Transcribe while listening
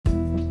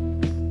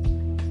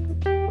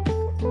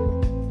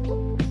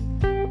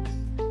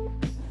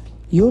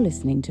You're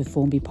listening to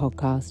Formby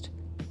Podcast.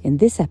 In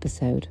this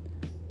episode,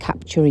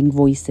 Capturing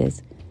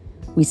Voices,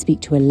 we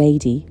speak to a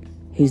lady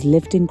who's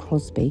lived in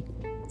Crosby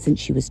since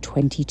she was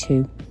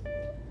 22.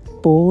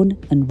 Born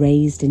and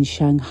raised in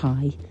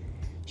Shanghai,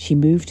 she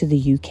moved to the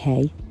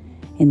UK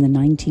in the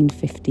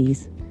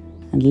 1950s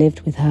and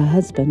lived with her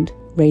husband,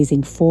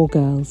 raising 4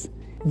 girls.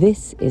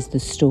 This is the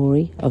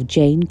story of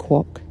Jane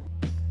Kwok.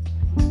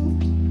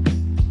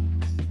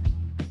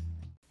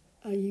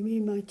 You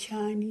mean my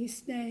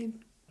Chinese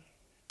name?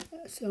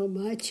 So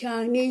my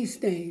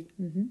Chinese name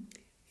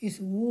is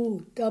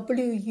Wu,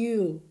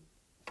 W-U.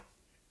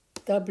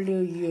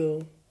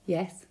 W-U.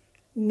 Yes.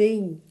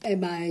 Ming,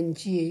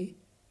 M-I-N-G,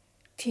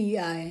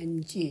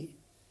 T-I-N-G.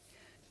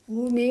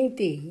 Wu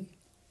Mingding,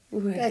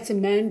 that's a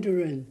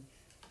Mandarin.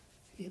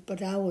 Yeah,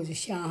 but I was in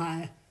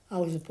Shanghai. I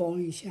was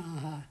born in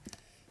Shanghai.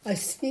 I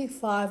speak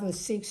 5 or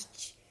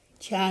 6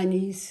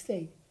 Chinese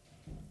things.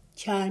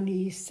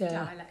 Chinese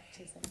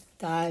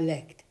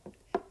dialect.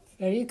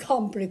 Very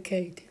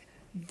complicated.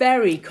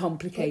 Very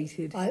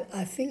complicated.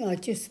 I think I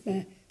just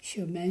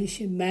should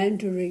mention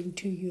Mandarin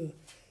to you.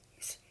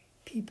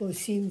 People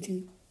seem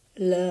to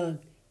learn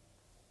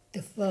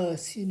the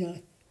first,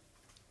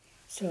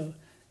 So.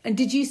 And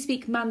did you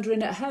speak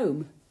Mandarin at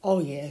home? Oh,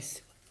 yes.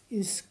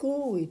 In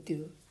school we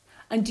do.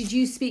 And did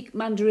you speak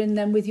Mandarin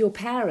then with your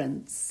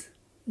parents?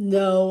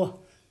 No,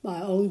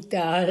 my own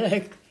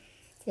dialect.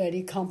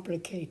 Very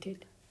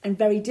complicated. And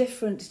very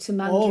different to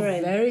Mandarin?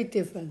 Oh, very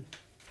different.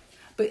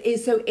 But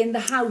so in the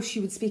house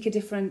you would speak a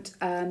different,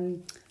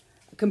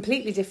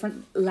 completely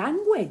different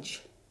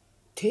language?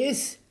 It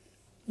is.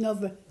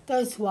 No,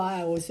 that's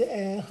why I was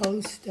air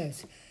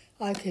hostess.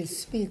 I can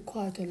speak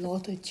quite a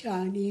lot of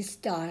Chinese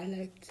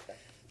dialects.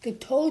 They're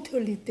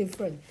totally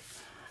different.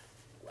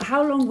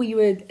 How long were you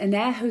an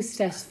air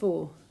hostess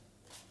for?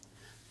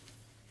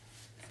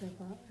 It's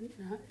about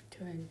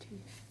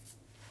 20.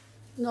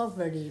 Not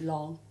very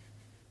long.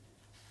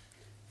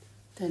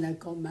 Then I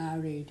got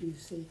married, you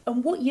see.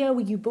 And what year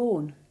were you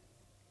born?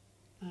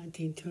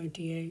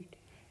 1928.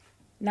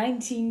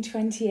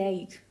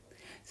 1928.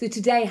 So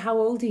today, how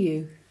old are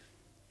you?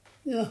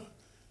 No,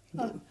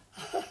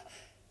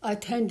 I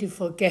tend to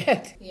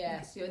forget.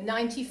 Yes, you're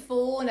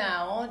 94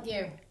 now, aren't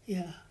you?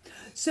 Yeah.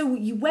 So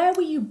where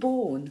were you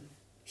born?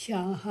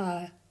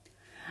 Shanghai.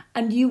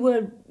 And you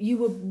were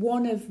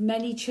one of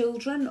many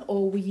children,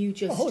 or were you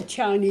just... Oh,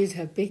 Chinese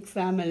have big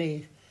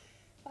families.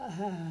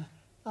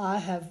 I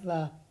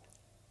have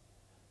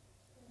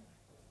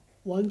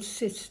 1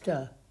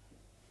 sister,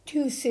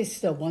 2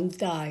 sisters. 1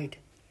 died,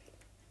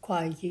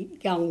 quite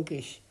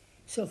youngish,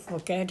 so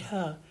forget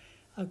her.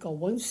 I got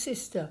 1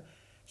 sister.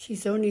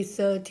 She's only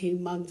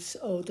 13 months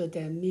older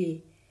than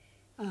me.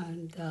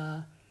 And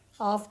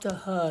after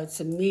her,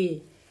 it's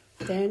me.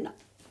 Then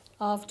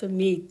after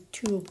me,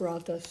 2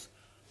 brothers.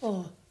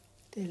 Oh,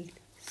 they're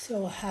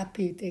so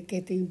happy they're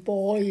getting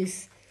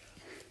boys.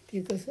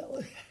 Because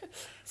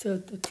so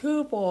the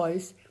 2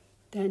 boys,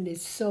 then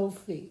it's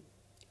Sophie,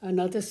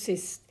 another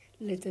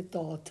little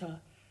daughter,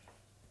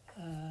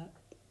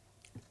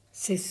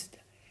 sister,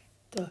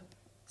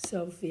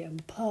 Sophie,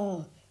 and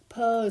Pearl.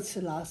 Pearl's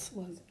the last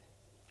one.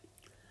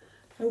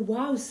 Oh,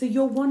 wow, so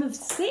you're one of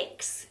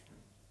 6?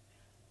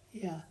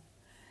 Yeah.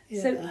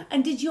 So,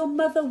 and did your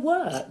mother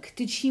work?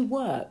 Did she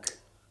work?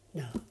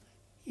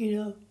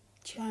 No.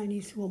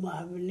 Chinese women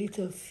have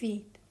little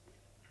feet.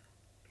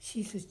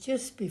 She said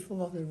just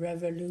before the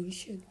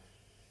revolution,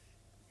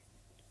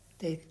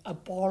 they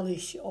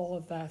abolished all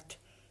of that.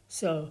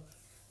 So,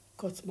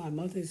 because my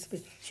mother's,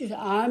 she said,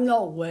 I'm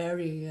not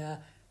wearing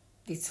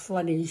these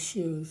funny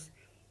shoes.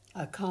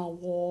 I can't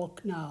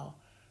walk now.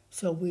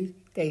 So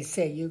they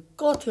say, you've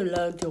got to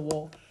learn to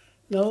walk.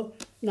 No,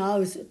 now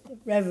it's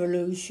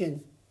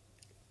revolution.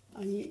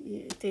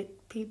 And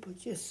people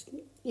just,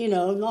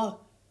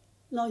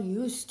 not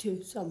used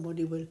to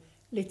somebody with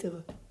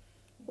little...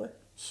 Well,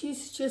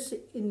 she's just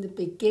in the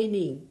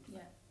beginning,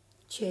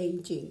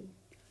 changing.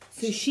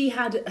 So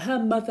her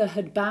mother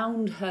had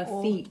bound her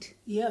feet.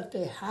 Yeah,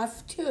 they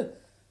have to.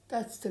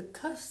 That's the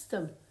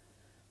custom.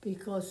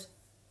 Because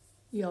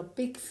your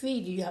big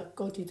feet, you have to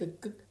go to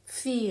the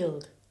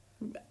field,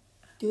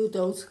 do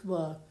those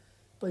work.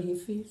 But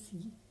if you,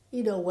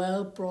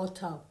 well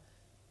brought up,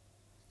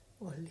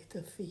 or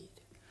little feet.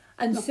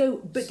 And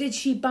but did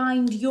she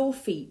bind your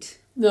feet?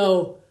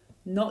 No.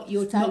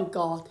 Thank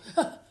God.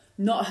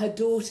 Not her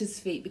daughter's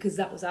feet, because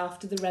that was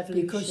after the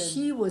revolution. Because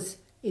she was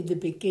in the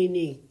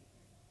beginning,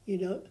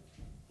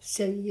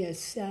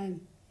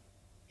 same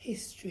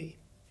history.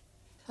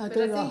 But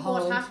I think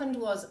what happened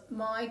was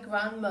my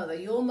grandmother,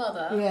 your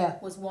mother,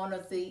 was one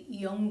of the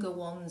younger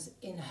ones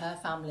in her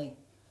family.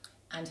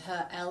 And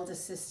her elder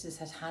sisters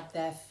had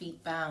their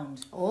feet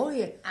bound. Oh,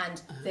 yeah.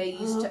 And they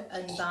used to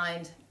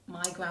unbind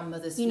my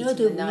grandmother's feet in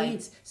the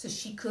night. So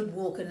she could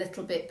walk a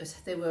little bit, but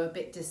they were a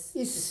bit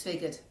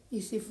disfigured.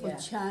 You see, for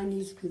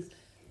Chinese people,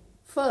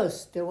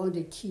 first they want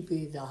to keep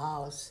it in the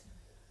house.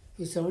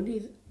 It's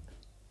only,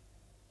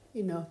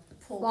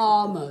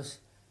 farmers,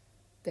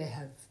 they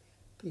have,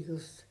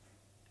 because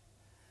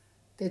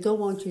they don't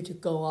want you to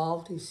go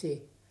out, you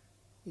see.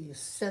 You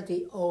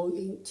study all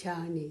in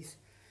Chinese.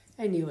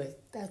 Anyway,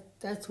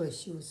 that's where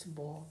she was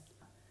born.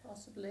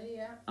 Possibly,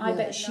 yeah. I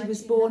bet she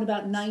was born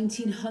about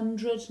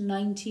 1900,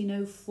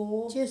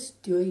 1904.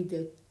 Just during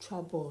the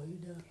trouble, you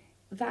know.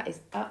 That is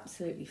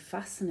absolutely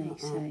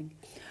fascinating.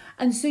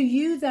 And so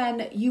you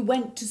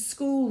went to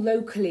school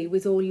locally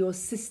with all your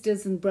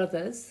sisters and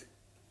brothers?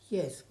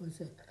 Yes, it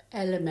was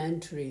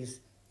elementaries.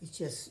 It's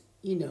just,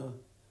 you know,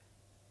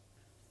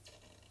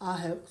 I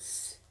have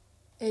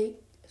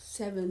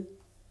 7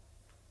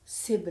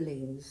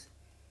 siblings.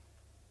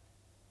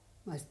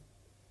 My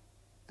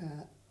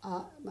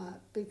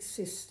big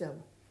sister,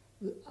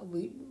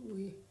 we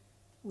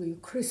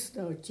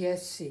Crystal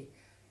Jessie.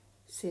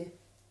 See,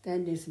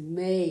 then there's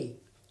May.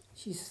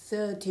 She's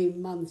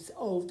 13 months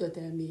older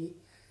than me.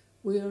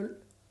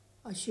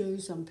 I'll show you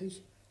some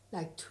pictures,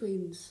 like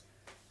twins.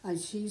 And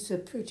she's a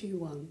pretty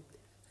one.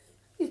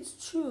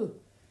 It's true.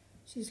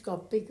 She's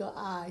got bigger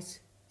eyes.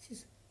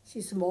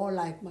 She's more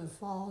like my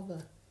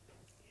father.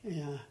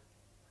 Yeah.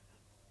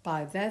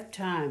 By that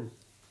time,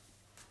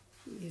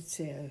 it's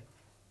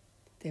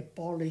they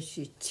abolished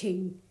the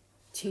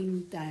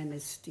Qing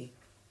dynasty.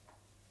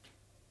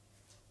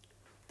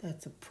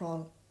 That's a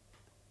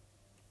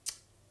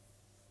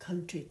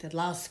country, the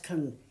last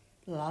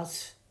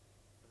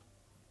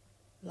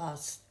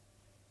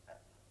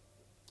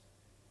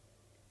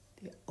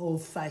the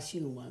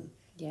old-fashioned one.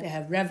 Yep. They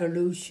have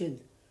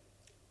revolution.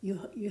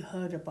 You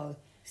heard about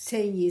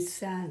Sun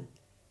Yat-sen,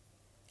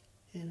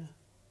 you know,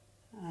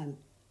 and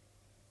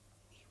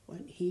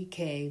when he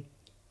came,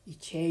 he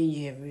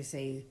changed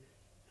everything.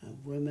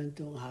 And women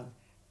don't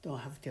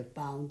have to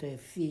bound their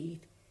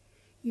feet.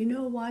 You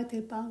know why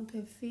they bound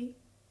their feet?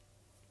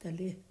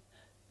 They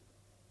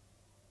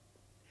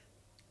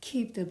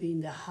keep them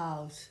in the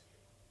house.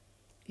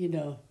 You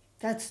know,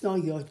 that's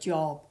not your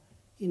job.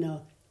 You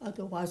know,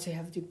 otherwise you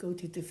have to go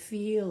to the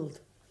field.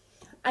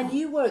 And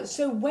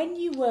so when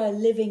you were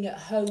living at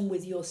home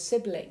with your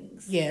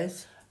siblings,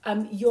 yes,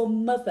 your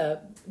mother,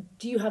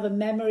 do you have a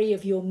memory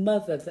of your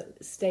mother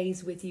that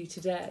stays with you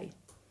today?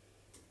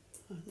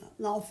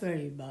 Not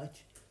very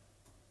much.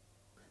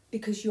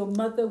 Because your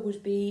mother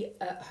would be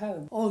at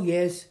home? Oh,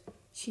 yes.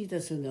 She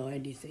doesn't know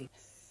anything,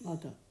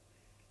 mother.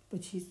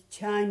 But she's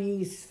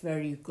Chinese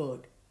very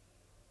good,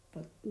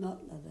 but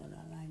not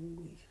another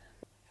language.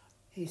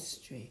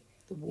 History.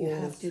 You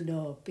have to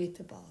know a bit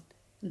about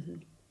it. Mm-hmm.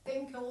 I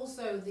think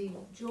also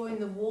during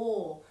the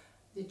war,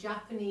 the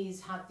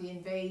Japanese had the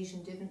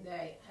invasion, didn't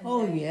they?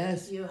 And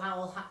yes. You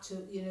all had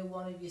to, you know,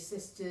 one of your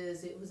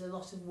sisters. It was a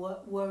lot of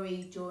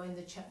worry during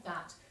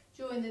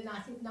I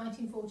think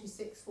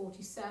 1946,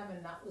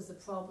 47. That was the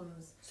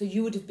problems. So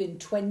you would have been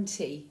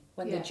 20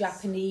 when the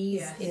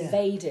Japanese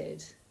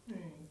invaded. Yeah.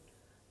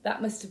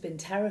 That must have been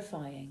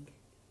terrifying.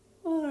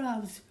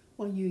 Well,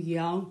 when you're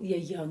young. You're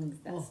young.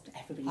 That's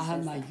everybody says. I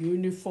had my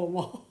uniform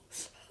on.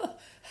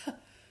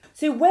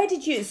 So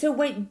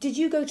did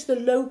you go to the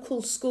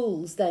local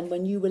schools then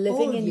when you were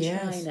living in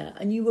China,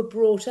 and you were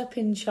brought up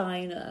in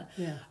China?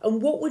 Yeah. And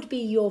what would be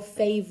your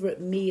favourite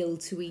meal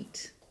to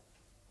eat?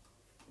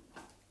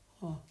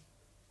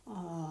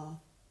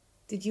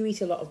 Did you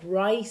eat a lot of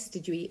rice?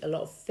 Did you eat a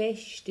lot of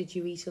fish? Did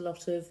you eat a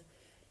lot of...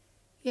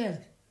 Yes.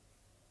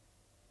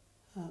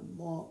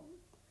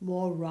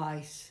 More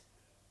rice.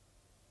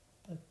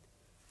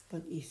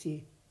 But you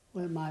see,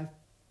 when my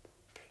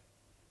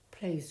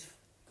place,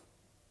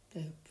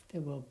 they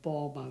were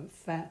born,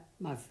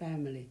 my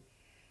family,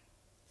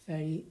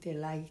 they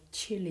like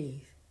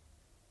chili.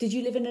 Did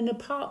you live in an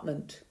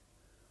apartment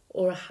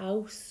or a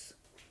house?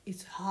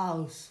 It's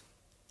house.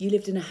 You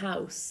lived in a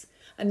house.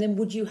 And then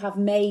would you have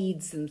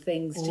maids and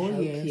things to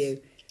help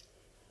you?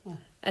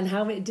 And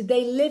how many did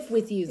they live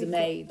with you, the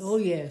maids? Oh,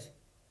 yes.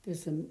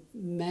 There's a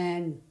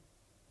man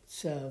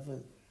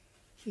servant.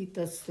 He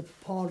does the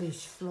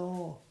polished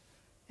floor.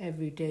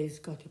 Every day he's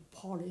got to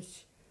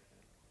polish.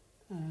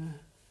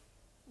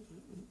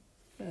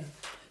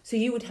 So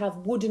you would have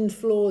wooden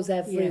floors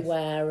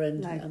everywhere,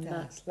 yes, and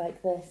that's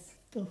like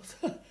this.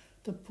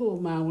 The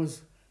poor man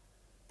was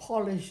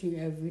polishing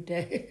every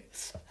day.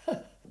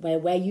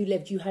 Where you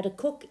lived, you had a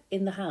cook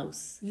in the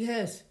house?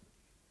 Yes.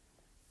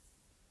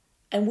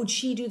 And would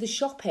she do the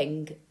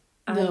shopping?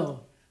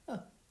 No.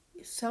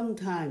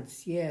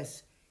 Sometimes,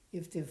 yes.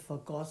 If they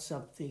forgot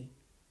something,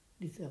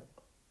 it's a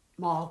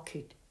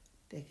market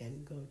they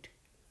can go to.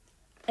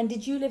 And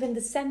did you live in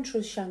the centre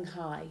of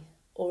Shanghai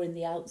or in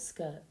the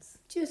outskirts?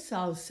 Just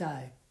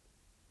outside.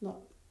 Not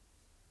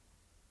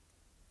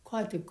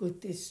quite a good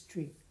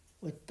district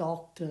with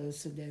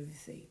doctors and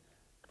everything.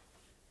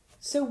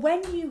 So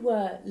when you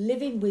were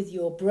living with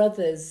your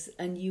brothers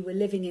and you were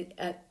living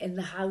in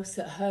the house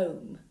at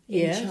home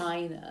in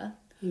China...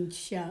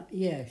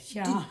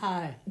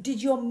 Shanghai.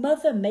 Did your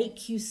mother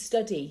make you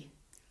study?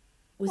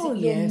 Was it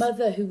your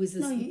mother who was...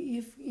 No,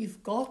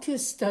 you've got to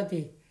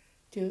study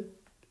to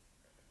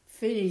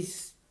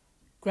finish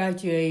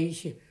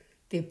graduation,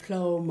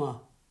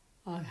 diploma.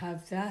 I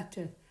have that,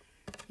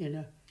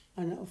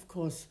 and of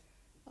course,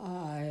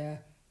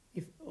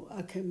 if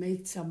I can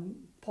make some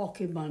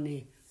pocket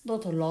money,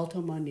 not a lot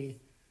of money,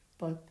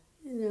 but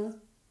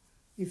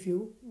if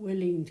you're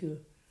willing to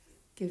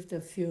give a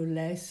few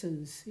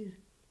lessons,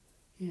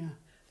 yeah.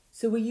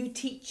 So were you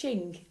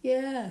teaching?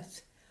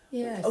 Yes.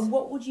 And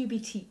what would you be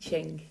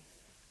teaching?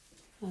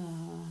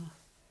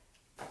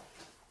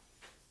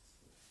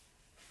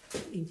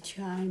 In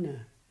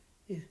China,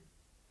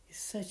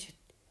 it's such a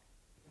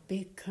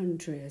big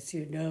country, as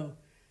you know,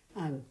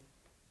 and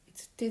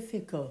it's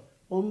difficult.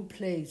 One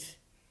place,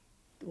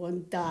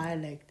 one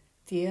dialect,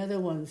 the other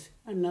one's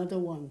another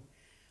one.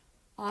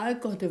 I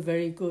got a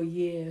very good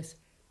years.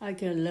 I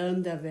can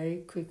learn that very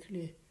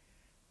quickly.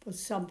 But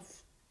some,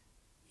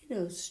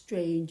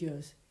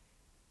 strangers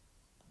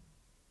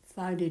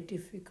find it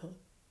difficult.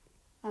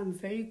 I'm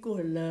very good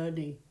at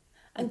learning.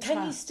 And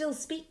can you still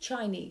speak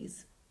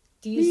Chinese?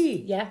 Do you?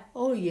 Me? Yeah.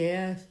 Oh,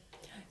 yes.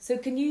 So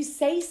can you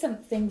say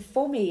something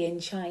for me in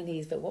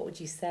Chinese? But what would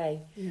you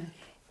say? Yeah.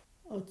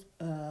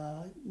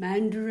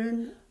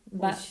 Mandarin.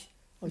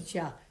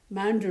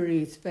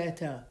 Mandarin is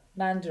better.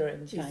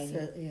 Mandarin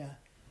Chinese.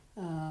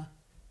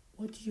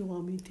 What do you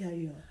want me to tell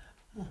you?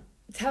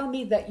 Tell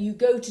me that you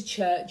go to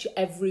church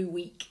every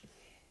week.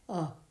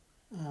 I'm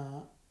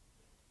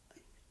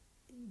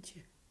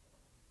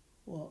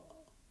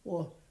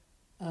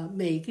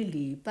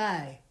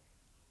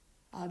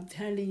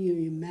telling you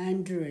in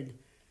Mandarin,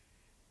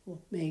 我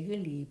每个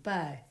礼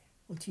拜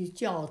我去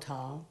教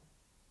堂.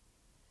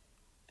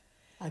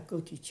 I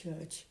go to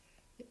church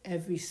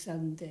every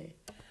Sunday.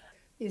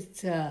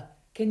 It's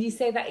Can you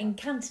say that in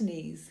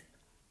Cantonese?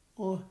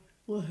 我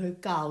去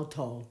教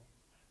堂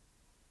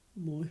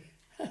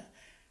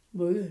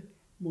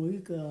每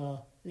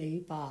個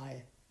禮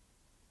拜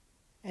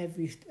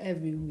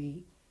every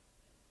week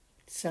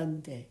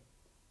Sunday.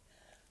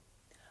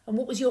 And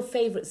what was your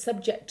favourite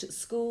subject at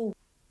school?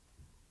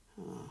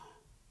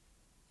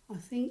 I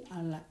think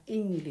I like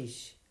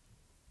English.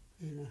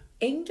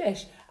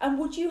 English. And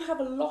would you have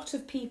a lot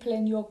of people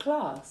in your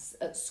class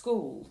at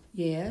school?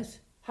 Yes.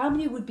 How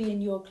many would be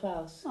in your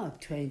class?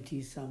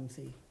 20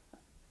 something.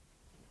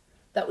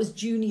 That was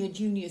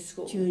junior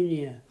school?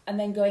 Junior. And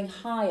then going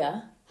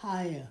higher?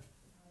 Higher.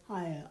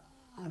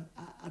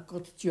 I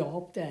got a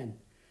job then,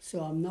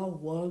 so I'm not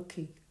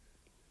working.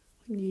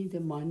 I need the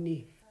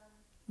money.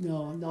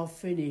 No, not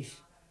finished.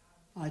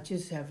 I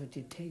just have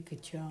to take a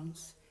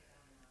chance.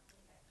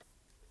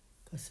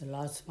 Because I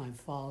lost my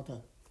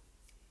father.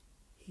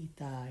 He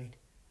died,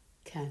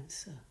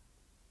 cancer.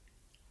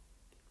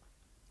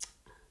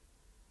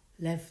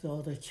 Left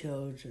all the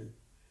children,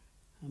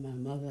 and my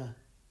mother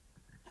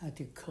had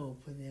to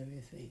cope with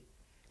everything.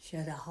 She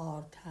had a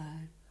hard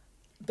time.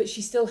 But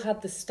she still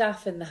had the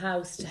staff in the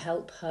house to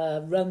help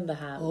her run the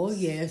house. Oh,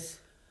 yes.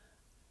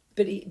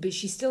 But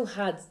she still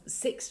had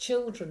 6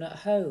 children at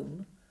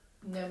home.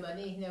 No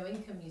money, no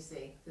income, you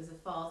see. There's a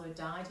father who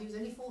died. He was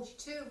only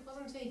 42,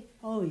 wasn't he?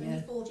 Oh, yeah.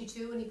 Only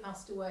 42 when he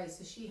passed away,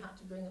 so she had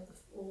to bring up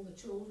all the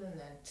children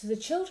then. So the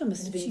children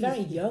must have been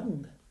very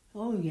young.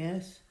 Oh,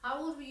 yes. How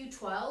old were you,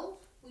 12?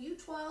 Were you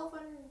 12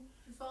 when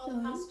your father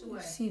passed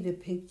away? See the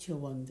picture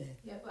one day.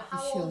 Yeah, but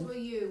how old were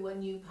you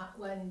when your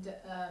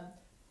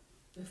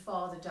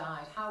father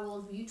died? How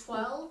old were you,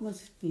 12?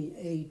 Must be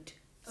 8,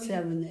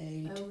 7,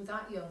 8. Oh,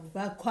 that young.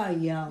 Well, quite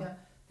young. Yeah.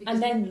 And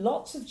then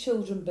lots of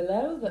children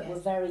below that were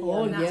very young.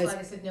 Oh, and that's yes. why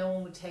they said no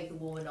one would take a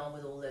woman on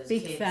with all those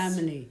Big kids.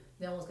 family.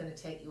 No one's going to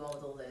take you on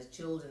with all those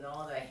children,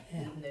 are they?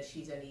 Yeah. Even though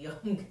she's only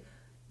young,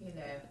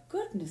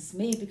 Goodness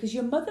me, because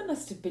your mother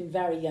must have been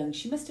very young.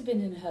 She must have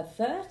been in her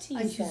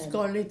 30s. And she's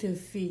got little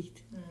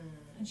feet.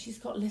 And she's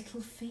got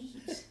little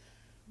feet.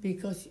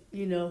 Because,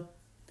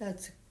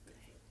 that's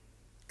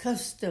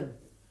custom.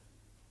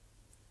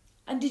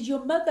 And did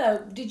your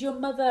mother,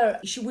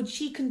 would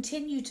she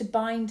continue to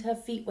bind her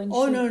feet when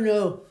Oh,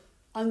 no.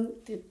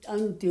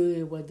 Undo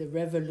it with the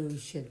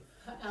revolution.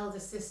 her elder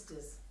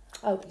sisters.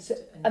 Oh,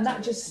 and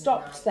that just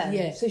stopped then?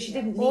 Yeah. So she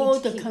didn't All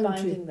need to the keep country.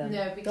 binding them?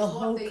 No, because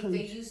what they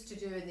country. used to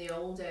do in the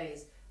old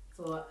days,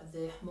 for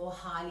the more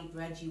highly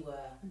bred you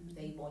were,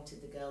 they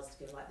wanted the girls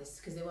to go like this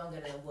because they weren't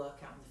going to work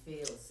out in the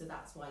fields. So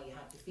that's why you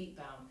had your feet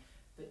bound.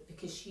 But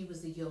because she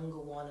was the younger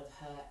one of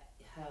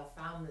her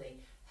family,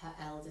 her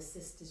elder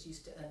sisters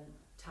used to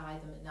tie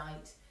them at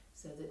night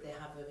so that they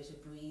have a bit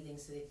of breathing.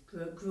 So they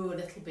grew a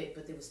little bit,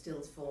 but they were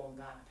still falling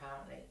back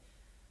apparently.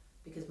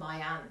 Because my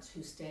aunt,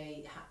 who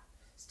stayed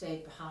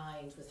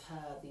behind with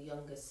her, the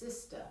younger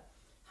sister,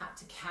 had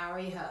to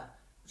carry her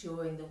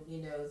during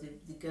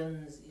the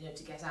guns,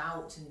 to get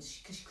out, and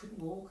because she couldn't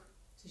walk,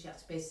 so she had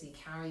to basically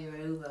carry her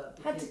over.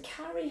 Had to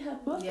carry her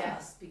mother?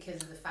 Yes,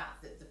 because of the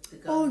fact that the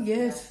guns. Oh,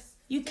 yes.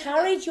 You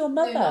carried your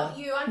mother? No, not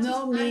you, Auntie,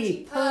 Not me.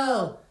 Auntie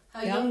Pearl,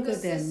 her Younger younger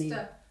than sister.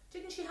 me.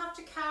 Didn't she have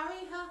to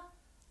carry her?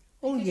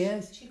 Oh, Because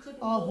yes. She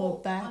couldn't On her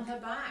walk back. on her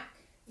back.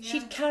 Yeah.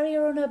 She'd carry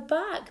her on her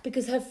back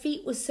because her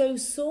feet were so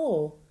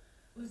sore.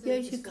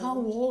 Yeah, she can't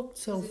walk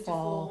so Was it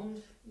far.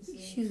 deformed, you see?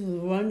 She's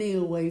running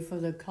away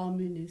from the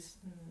communists.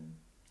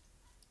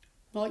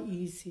 Not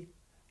easy.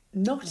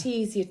 Not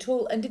easy at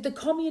all. And did the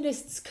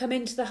communists come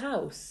into the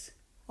house?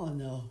 Oh,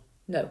 no.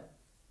 No.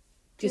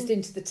 Just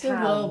into the They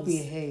well towns.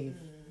 behaved.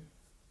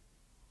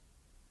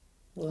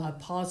 Well, I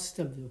passed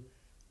them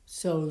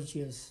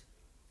soldiers.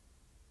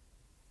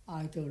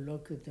 I don't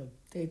look at them.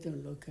 They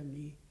don't look at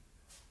me.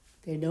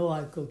 They know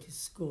I go to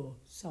school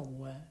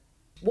somewhere.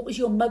 What was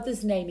your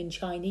mother's name in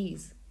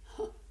Chinese?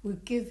 We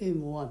give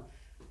him one.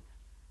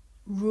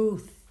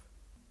 Ruth.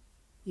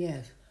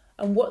 Yes.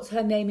 And what's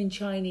her name in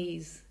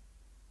Chinese?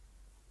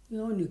 We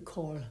only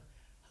call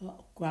her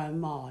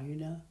grandma, you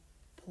know.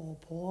 Po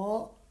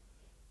po.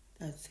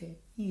 That's it.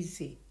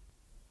 Easy.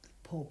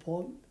 Po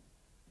po.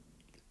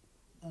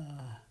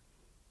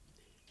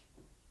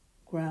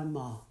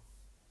 Grandma.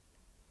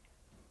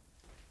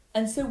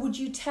 And so would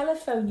you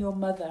telephone your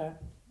mother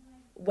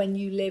when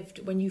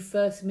you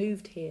first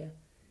moved here?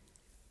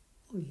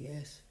 Oh,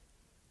 yes.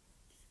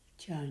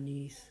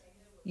 Chinese.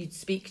 You'd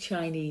speak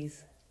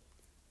Chinese?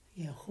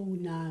 Yeah,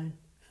 Hunan.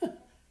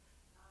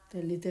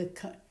 The little,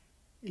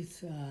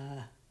 it's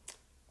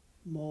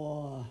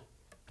more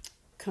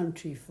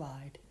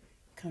countrified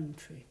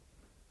country.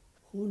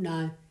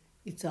 Hunan,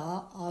 it's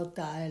our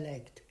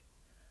dialect.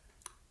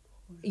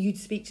 You'd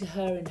speak to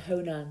her in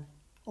Honan?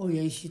 Oh,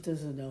 yeah, she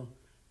doesn't know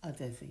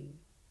other thing.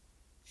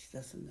 She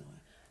doesn't know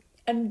it.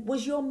 And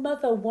was your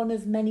mother one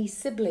of many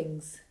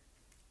siblings?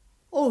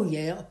 Oh,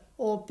 yeah,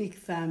 all big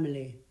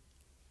family.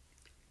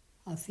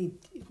 I think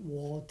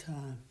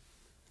wartime,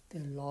 they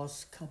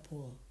lost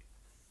couple.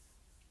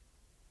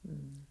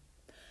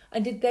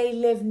 And did they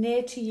live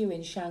near to you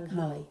in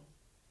Shanghai?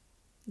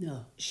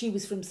 No. She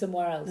was from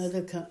somewhere else?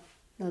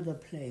 Another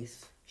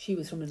place. She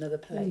was from another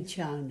place? In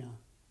China.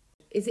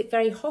 Is it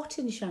very hot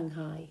in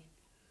Shanghai?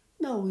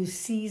 No, it's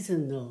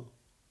seasonal.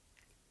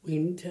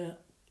 Winter,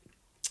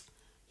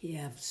 you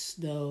have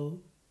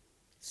snow.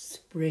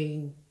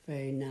 Spring,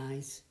 very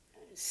nice.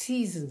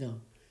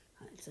 Seasonal.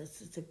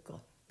 It's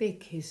got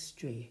big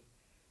history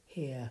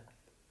here.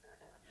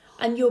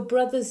 And your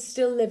brothers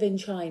still live in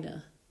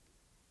China?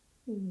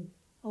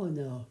 Oh,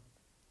 no.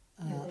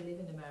 No, they live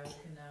in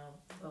America now.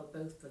 Well,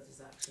 both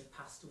brothers actually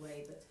passed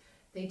away, but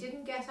they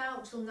didn't get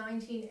out till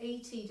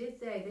 1980, did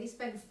they? They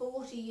spent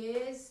 40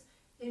 years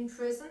in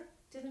prison,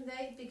 didn't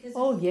they? Because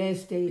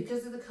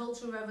of the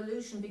Cultural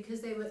Revolution,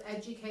 because they were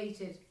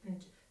educated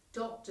and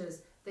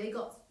doctors.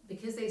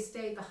 Because they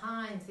stayed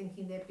behind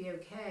thinking they'd be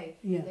okay,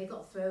 they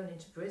got thrown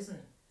into prison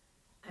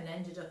and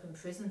ended up in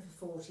prison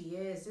for 40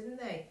 years, didn't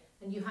they?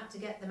 And you had to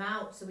get them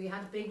out, so we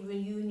had a big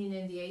reunion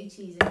in the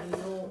 80s in New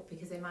York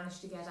because they managed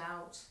to get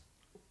out,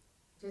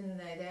 didn't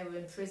they? They were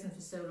in prison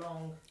for so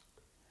long.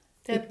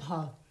 That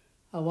part,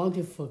 I want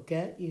to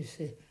forget, you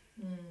see.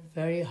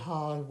 Very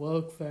hard,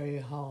 work very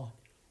hard.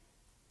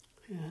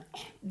 Yeah.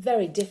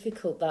 Very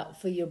difficult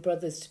that for your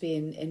brothers to be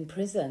in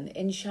prison.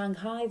 In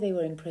Shanghai they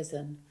were in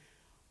prison.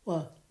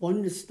 Well,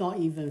 one is not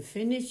even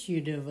finished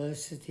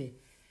university,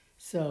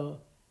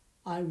 so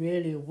I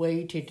really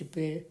waited a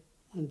bit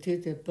until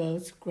they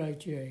both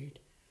graduate.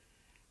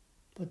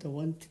 But the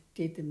one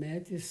did the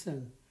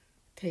medicine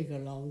take a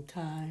long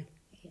time.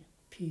 Yeah.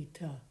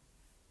 Peter,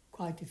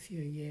 quite a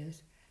few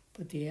years.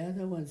 But the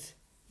other one's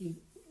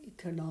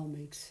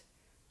economics,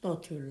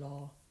 not too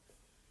law.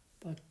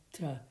 But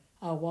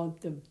I want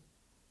them,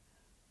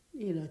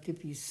 to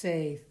be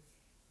safe.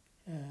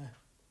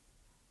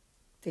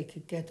 They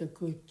could get a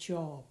good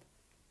job.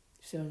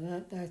 So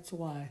that's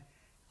why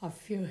I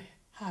feel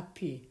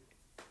happy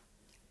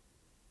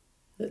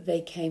that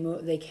they came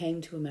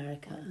to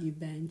America.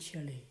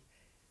 Eventually,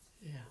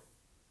 yeah.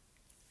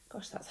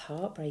 Gosh, that's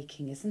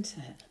heartbreaking, isn't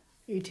it?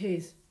 It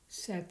is.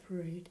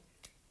 Separate.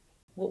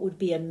 What would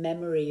be a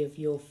memory of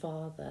your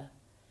father?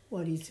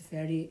 Well, he's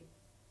very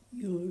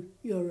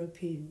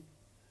European.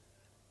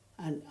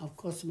 And of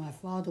course my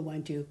father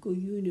went to a good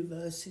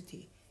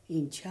university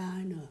in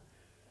China.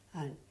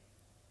 And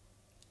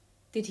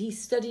did he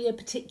study a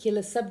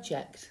particular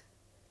subject?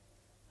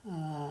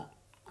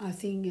 I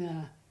think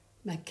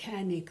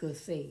mechanical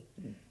thing,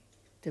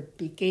 the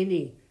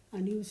beginning.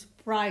 And he was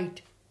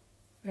bright,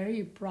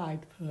 very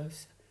bright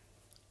person.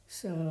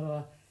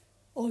 So,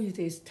 it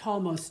is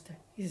Thomas.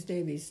 His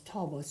name is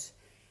Thomas.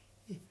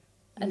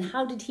 And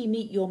how did he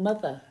meet your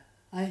mother?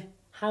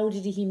 How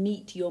did he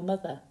meet your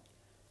mother?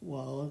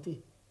 Well,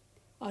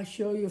 I'll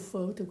show you a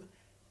photo.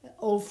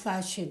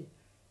 Old-fashioned.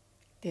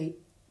 They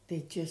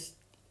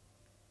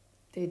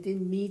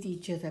didn't meet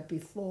each other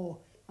before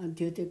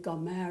until they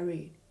got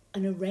married.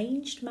 An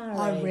arranged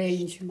marriage?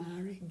 Arranged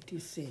marriage, you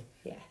see.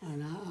 Yeah.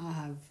 And I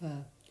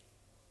have...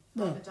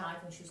 Mother died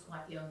when she was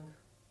quite young,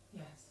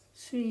 yes.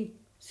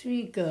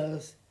 Three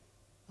girls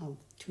and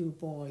 2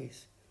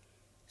 boys.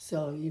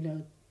 So,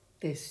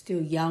 they're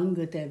still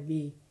younger than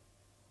me.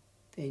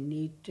 They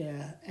need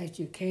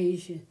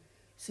education.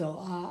 So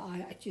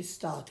I just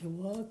started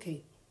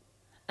working.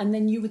 And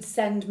then you would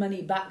send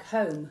money back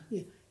home?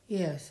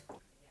 Yes,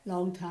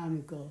 long time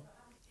ago.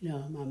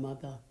 My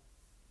mother,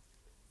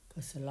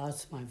 because I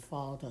lost my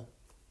father.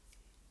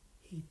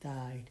 He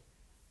died,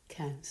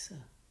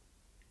 cancer.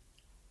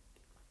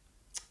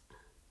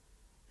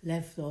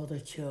 Left all the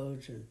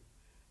children,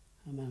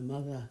 and my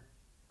mother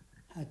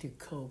had to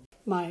cope.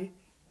 You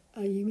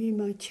mean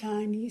my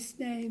Chinese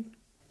name?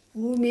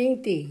 Wu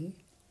Mingding.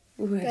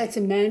 That's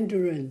a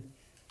Mandarin.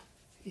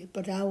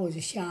 But I was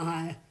in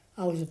Shanghai.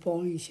 I was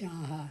born in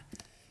Shanghai.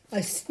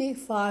 I speak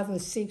 5 or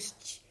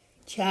 6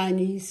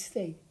 Chinese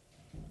Dialect,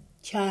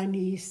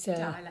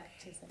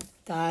 isn't it?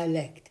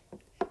 dialect.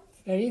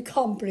 Very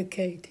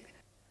complicated.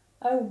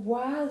 Oh,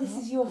 wow, this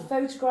is your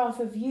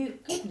photograph of you.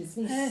 Goodness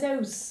me,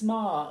 so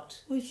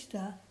smart. Which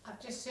that? I've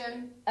just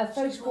shown A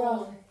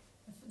photograph.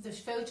 the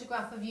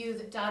photograph of you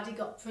that Daddy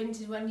got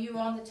printed when you were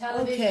on the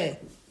television. Okay.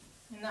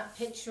 And that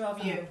picture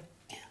of you.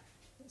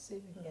 Let's see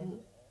if we can get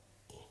it.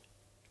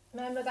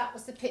 Remember, that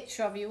was the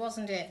picture of you,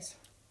 wasn't it?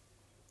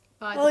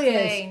 By the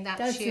plane, yes,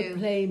 that's you. the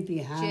plane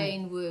behind.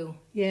 Jane Wu.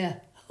 Yeah.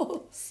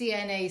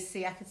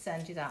 CNAC, I could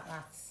send you that.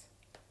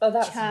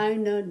 That's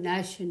China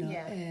National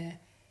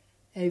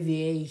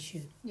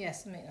Aviation.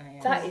 Yes, I mean,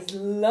 That is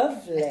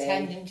lovely.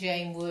 Attendant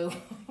Jane Wu.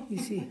 You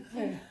see,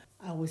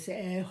 I was an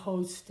air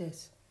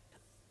hostess.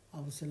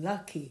 I was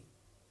lucky.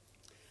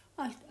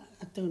 I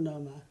don't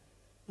know,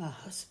 my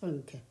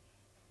husband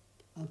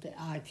on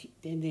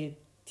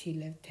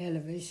the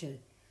television.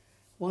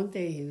 One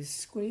day he was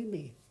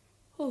screaming.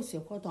 I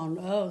said, what on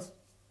earth?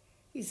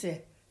 He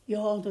said,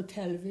 you're on the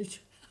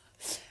television.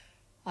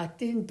 I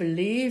didn't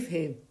believe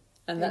him.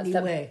 And that's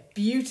anyway. A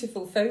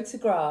beautiful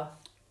photograph.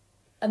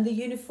 And the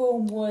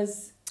uniform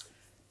was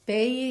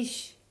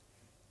beige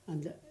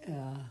and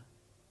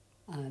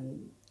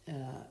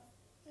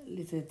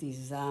little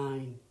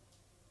design.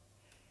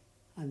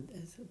 And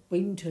it's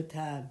winter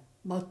time,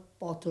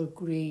 bottle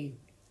green.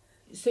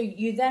 So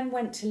you then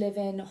went to live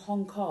in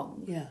Hong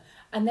Kong. Yeah.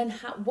 And then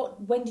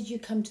when did you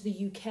come to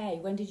the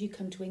UK? When did you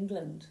come to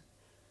England?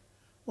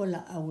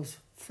 Well, I was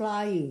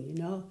flying,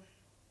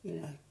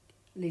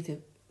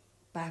 little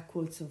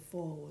backwards and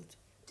forwards.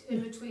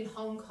 In between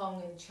Hong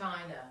Kong and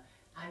China,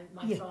 and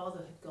my father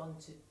had gone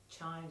to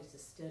China to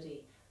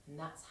study, and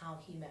that's how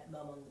he met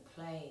Mum on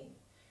the plane.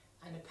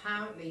 And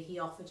apparently he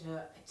offered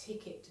her a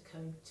ticket to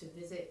come to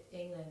visit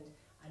England,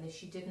 and if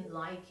she didn't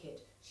like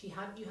it, you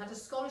had a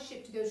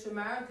scholarship to go to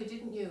America,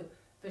 didn't you?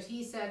 But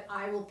he said,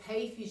 I will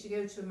pay for you to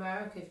go to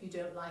America if you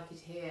don't like it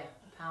here.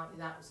 Apparently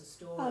that was the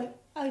story.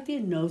 I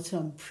did know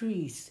some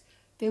priests.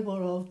 They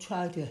were all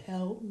trying to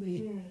help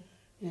me,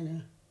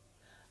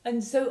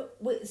 And so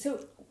was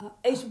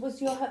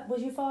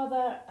your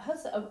father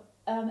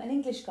an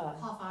English guy?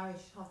 Half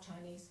Irish, half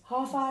Chinese.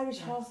 Half Irish,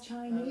 half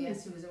Chinese. Oh,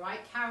 yes, he was a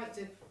right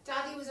character.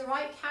 Daddy was a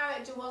right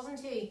character, wasn't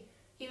he?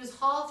 He was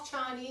half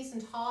Chinese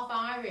and half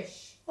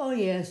Irish. Oh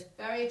yes.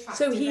 Very attractive.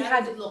 So he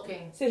had good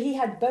looking. So he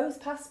had both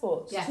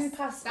passports. Yes, 2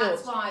 passports.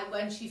 That's why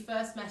when she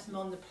first met him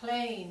on the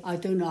plane, I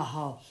don't know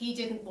how. He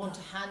didn't want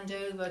to hand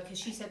over because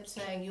she kept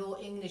saying, "You're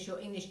English.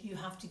 You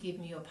have to give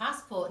me your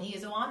passport." And he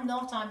goes, "Oh, I'm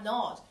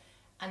not.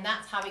 And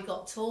that's how he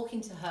got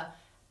talking to her.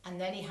 And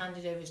then he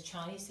handed over his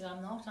Chinese. He said,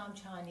 I'm not. I'm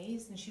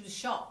Chinese. And she was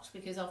shocked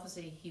because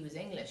obviously he was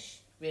English,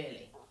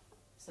 really.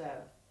 So.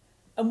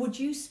 And would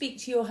you speak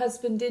to your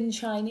husband in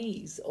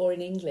Chinese or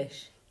in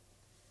English?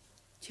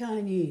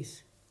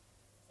 Chinese.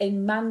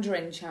 In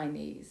Mandarin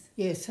Chinese?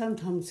 Yes,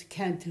 sometimes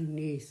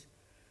Cantonese,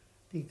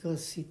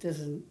 because he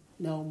doesn't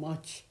know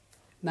much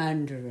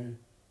Mandarin.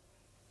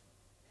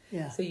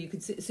 Yeah. So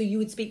you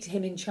would speak to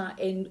him in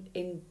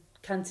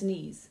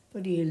Cantonese?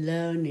 But he's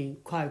learning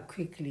quite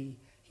quickly.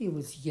 He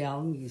was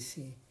young, you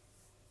see.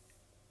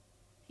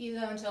 He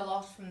learned a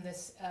lot from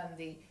this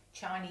the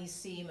Chinese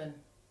seaman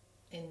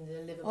in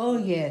the Liverpool. Oh,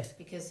 yes.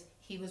 Because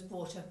he was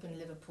brought up in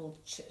Liverpool,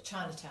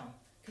 Chinatown,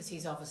 because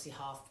he's obviously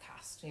half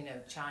caste,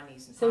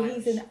 Chinese and so Irish.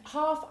 He's an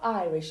half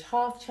Irish,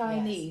 half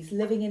Chinese,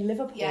 living in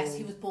Liverpool. Yes,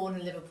 he was born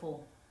in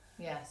Liverpool.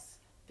 Yes,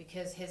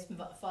 because his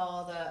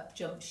father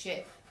jumped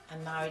ship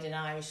and married an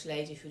Irish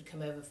lady who'd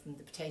come over from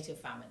the potato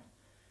famine.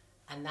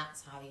 And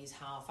that's how he's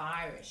half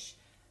Irish.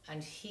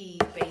 And he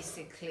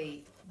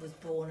basically was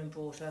born and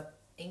brought up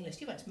English.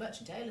 He went to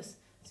Merchant Taylors,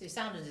 so he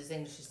sounded as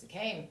English as they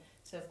came.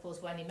 So, of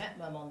course, when he met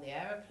Mum on the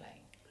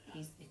aeroplane,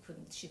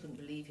 she couldn't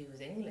believe he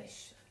was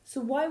English. So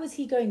why was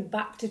he going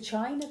back to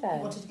China then?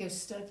 He wanted to go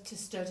to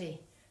study.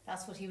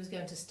 That's what he was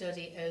going to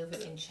study over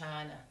in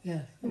China.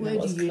 Yeah. That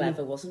was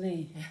clever, wasn't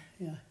he?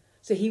 Yeah.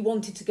 So he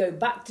wanted to go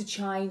back to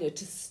China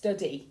to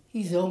study.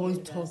 He's always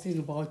talking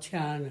about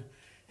China.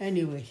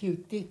 Anyway, he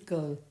did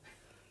go,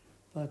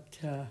 but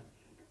I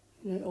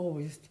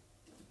always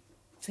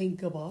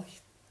think about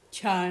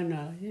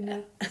China,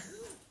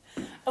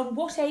 And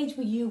what age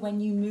were you when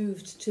you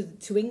moved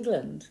to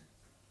England?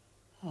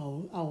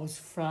 Oh, I was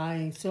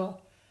flying, so,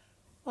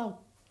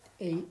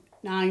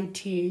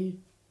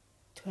 19,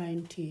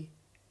 20.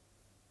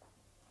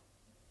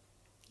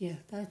 Yeah,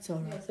 that's all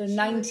right. So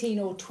 19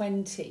 or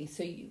 20.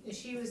 So you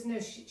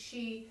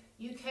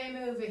came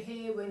over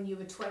here when you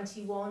were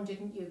 21,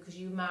 didn't you? Because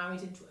you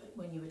married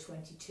when you were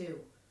 22.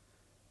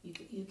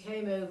 You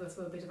came over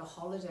for a bit of a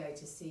holiday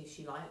to see if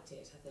she liked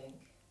it, I think.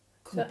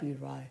 Could be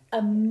right.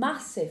 A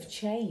massive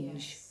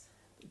change. Yes.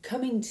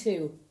 Coming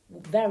to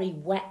very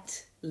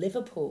wet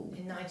Liverpool.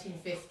 In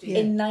 1950. Yeah.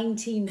 In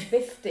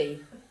 1950.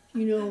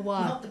 You know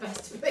why? Not the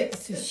best place.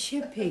 It's the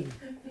shipping.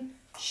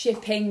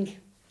 Shipping.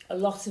 A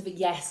lot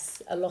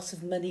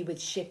of money with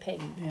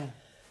shipping. Yeah.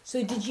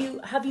 So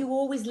have you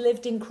always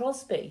lived in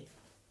Crosby?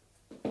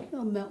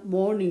 No,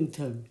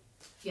 Mornington.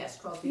 Yes,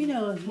 Crosby. You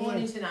know,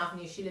 Mornington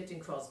Avenue, she lived in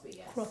Crosby,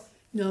 yes.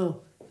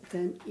 No,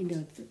 then, you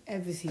know,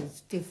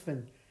 everything's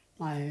different.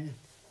 My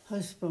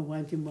husband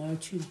went to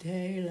Merchant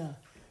Taylor,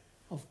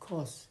 of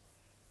course.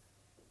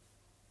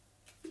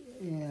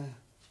 Yeah.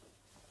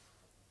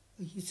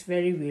 He's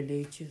very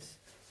religious.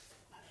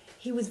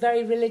 He was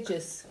very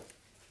religious.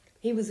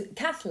 He was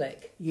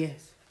Catholic?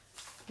 Yes.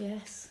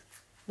 Yes.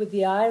 With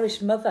the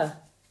Irish mother?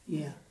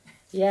 Yeah.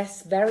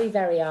 Yes, very,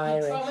 very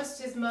Irish. He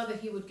promised his mother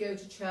he would go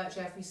to church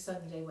every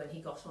Sunday when he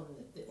got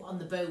on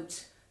the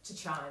boat to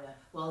China.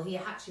 Well, he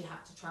actually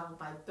had to travel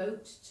by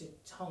boat to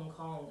Hong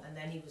Kong, and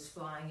then he was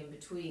flying in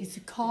between. He's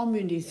a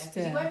communist.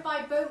 He went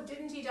by boat,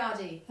 didn't he,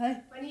 Daddy? Huh?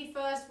 When he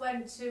first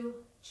went to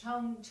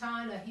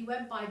China, he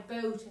went by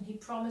boat, and he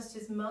promised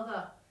his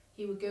mother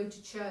he would go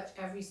to church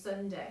every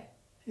Sunday.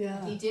 Yeah.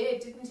 And he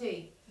did, didn't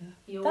he? Yeah.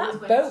 He always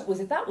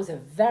That was a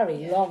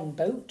very long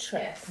boat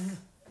trip. Yes.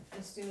 I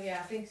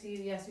think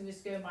he was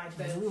going by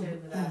boat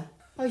over there.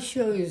 I'll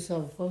show you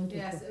some photos.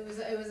 Yes, it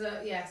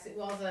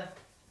was a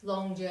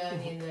long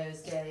journey in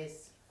those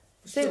days.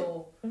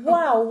 So,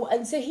 wow,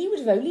 and so he would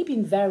have only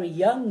been very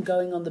young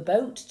going on the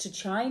boat to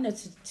China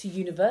to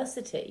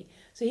university.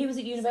 So he was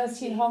at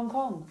university 17. In Hong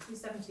Kong.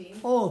 He's 17.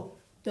 Oh,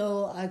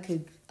 though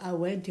I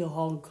went to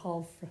Hong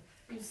Kong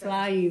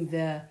flying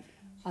there.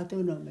 I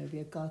don't know, maybe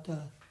I got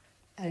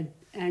an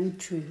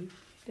entry.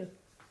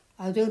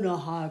 I don't know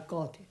how I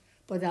got it,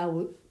 but I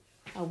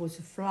was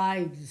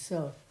flying,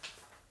 so,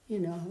 you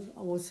know,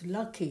 I was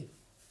lucky.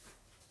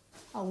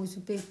 I was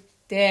a bit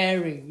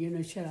daring, you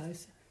know, shall I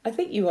say. I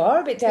think you are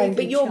a bit daring,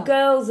 but your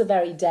girls are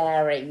very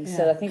daring,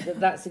 so I think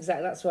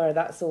that's where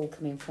that's all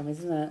coming from,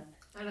 isn't it?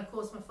 And of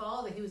course my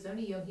father, he was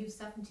only young, he was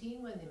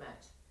 17 when they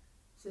met.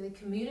 So they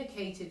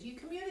communicated. You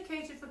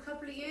communicated for a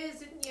couple of years,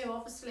 didn't you,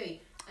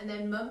 obviously? And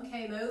then Mum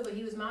came over,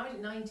 he was married at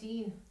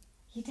 19.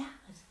 Your dad?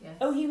 Yes.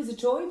 Oh, he was a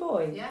toy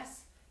boy?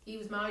 Yes, he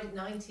was married at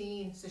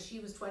 19, so she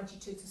was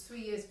 22, so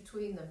 3 years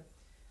between them.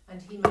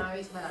 And he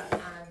married her,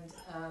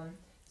 and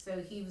so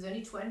he was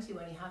only 20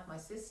 when he had my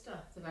sister,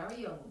 so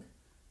very young.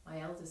 My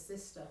eldest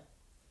sister.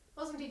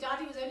 Wasn't he,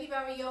 Daddy? Was only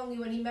very young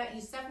when he met you,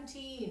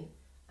 17.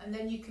 And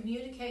then you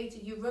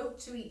communicated, you wrote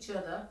to each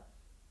other.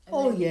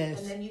 And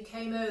yes. And then you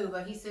came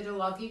over. He said,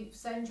 I'll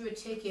send you a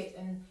ticket,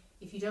 and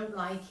if you don't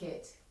like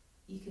it,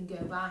 you can go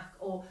back.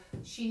 Or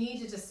she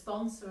needed a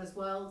sponsor as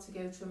well to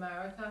go to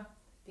America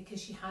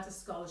because she had a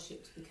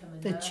scholarship to become a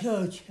nurse. The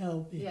church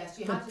helped me. Yes,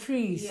 the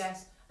priest.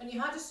 Yes, and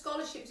you had a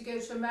scholarship to go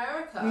to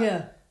America.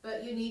 Yeah.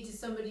 But you needed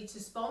somebody to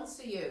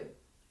sponsor you.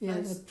 Yeah,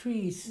 the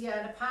priest. Yeah,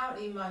 and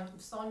apparently my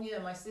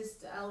Sonia, my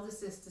elder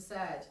sister,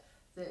 said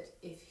that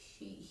if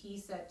he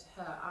said to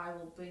her, I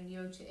will bring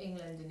you to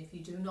England, and if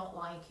you do not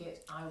like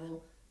it, I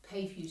will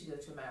pay for you to go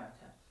to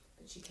America.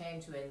 But she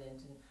came to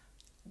England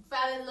and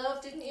fell in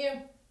love, didn't you?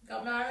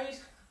 Got married,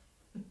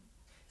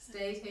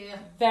 stayed here.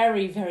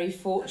 Very, very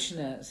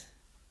fortunate.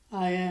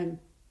 I am.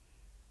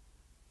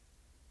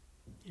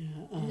 Yeah,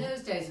 in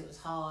those days it was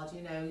hard,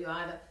 you know, you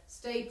either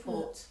stay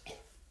put,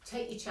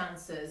 take your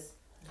chances,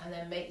 and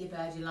then make your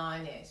bed, you lie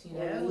in it, you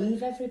know.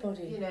 Leave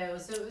everybody. You know,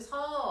 so it was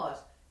hard.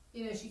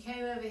 You know, she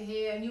came over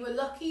here, and you were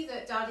lucky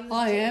that Daddy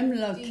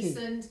was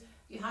decent.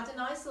 You had a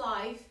nice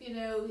life, you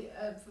know.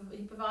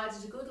 He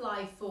provided a good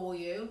life for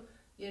you.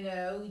 You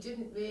know, you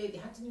didn't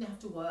have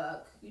to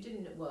work. You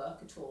didn't work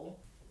at all.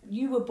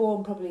 You were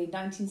born probably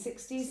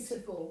 1960s?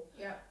 64,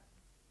 yeah.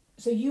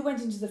 So you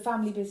went into the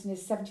family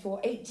business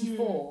 74,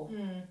 84?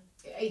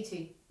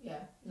 80. Yeah,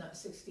 no,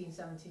 16,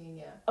 17,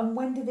 yeah. And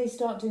when did they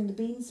start doing the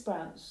bean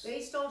sprouts?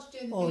 They started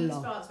doing the bean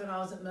sprouts when I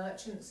was at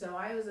Merchants. So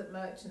I was at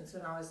Merchants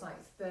when I was like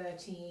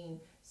 13.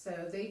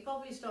 So they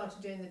probably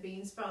started doing the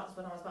bean sprouts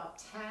when I was about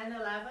 10,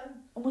 11.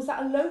 And was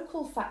that a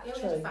local factory?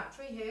 It was a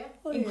factory here.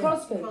 In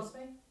Crosby? In Crosby,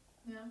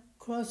 yeah.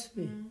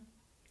 Crosby.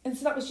 And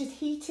so that was just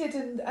heated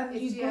and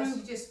you grew...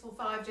 Yes, just for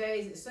 5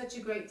 days. It's such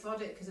a great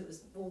product because it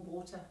was all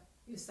water.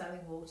 You were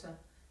selling water.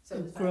 So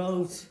it was very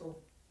profitable.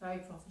 Very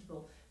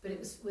profitable. But it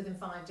was within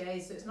 5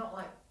 days, so it's not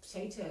like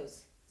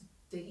potatoes.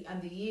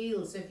 And the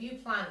yield, so if you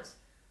plant,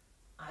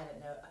 I don't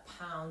know,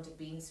 a pound of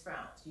bean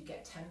sprouts, you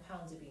get 10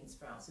 pounds of bean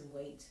sprouts in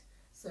weight.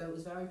 So it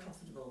was very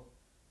profitable.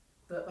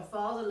 But my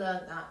father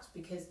learnt that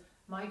because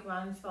my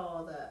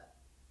grandfather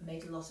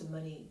made a lot of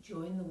money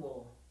during the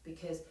war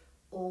because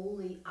all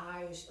the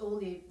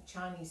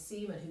Chinese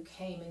seamen who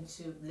came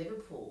into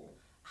Liverpool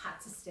had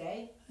to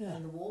stay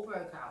when the war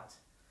broke out.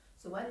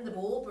 So when the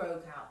war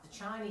broke out, the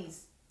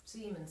Chinese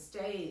seamen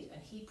stayed,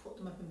 and he put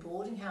them up in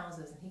boarding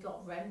houses, and he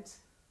got rent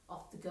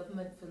off the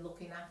government for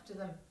looking after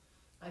them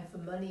and for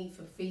money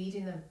for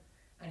feeding them.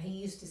 And he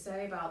used to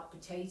say about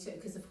potato,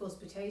 because of course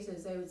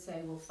potatoes, they would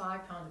say, well,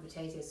 £5 of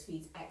potatoes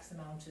feeds X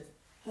amount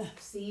of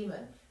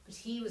seamen, but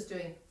he was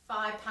doing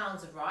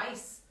 £5 of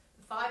rice.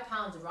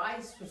 £5 of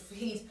rice would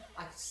feed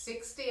like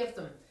 60 of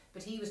them,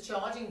 but he was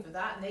charging for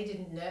that, and they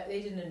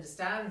didn't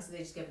understand, so they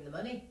just gave him the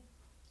money.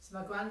 So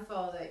my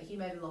grandfather, he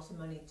made a lot of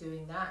money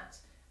doing that.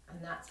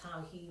 And that's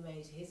how he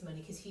made his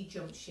money, because he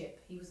jumped ship.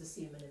 He was a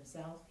seaman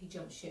himself. He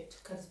jumped ship to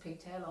cut his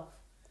pigtail off.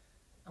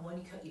 And when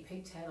you cut your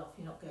pigtail off,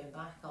 you're not going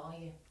back, are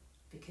you?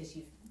 because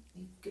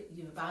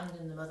you've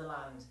abandoned the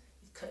motherland,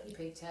 you've cut your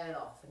pigtail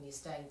off and you're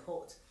staying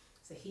put.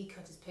 So he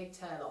cut his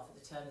pigtail off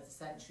at the turn of the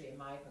century and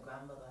married my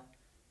grandmother,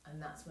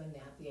 and that's when they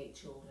had the 8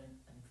 children,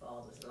 and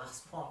father was the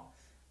last one,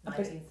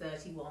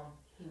 1931.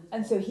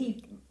 And so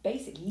he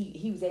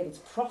was able to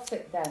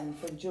profit then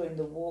from during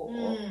the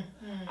war,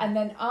 and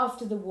then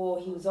after the war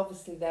he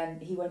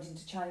went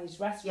into Chinese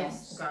restaurants.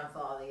 Yes,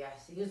 grandfather.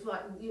 Yes, he was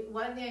like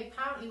when they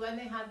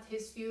had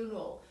his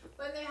funeral.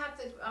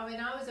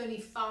 I was only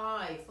 4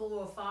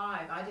 or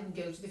 5. I didn't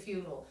go to the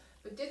funeral,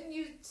 but didn't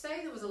you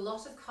say there was a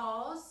lot of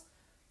cars?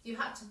 You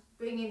had to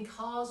bring in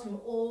cars from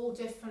all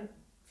different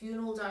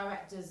funeral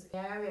directors in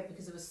the area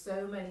because there were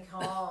so many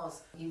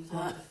cars. He was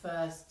one of the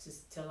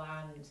first to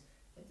land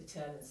at the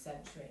turn of the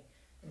century,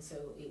 and so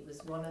it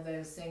was one of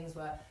those things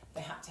where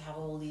they had to have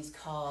all these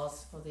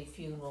cars for the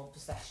funeral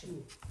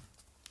procession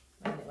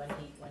when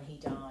he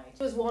died.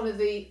 He was one of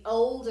the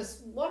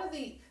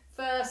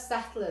first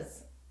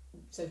settlers,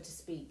 so to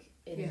speak,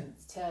 in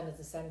the turn of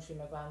the century.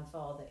 My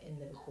grandfather in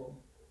Liverpool,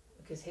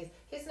 because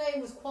his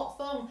name was Quoc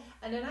Fong,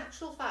 and in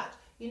actual fact,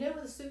 you know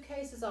where the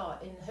suitcases are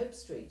in Hope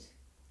Street,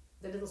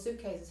 the little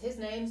suitcases. His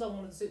name's on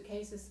one of the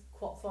suitcases,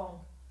 Quoc Fong,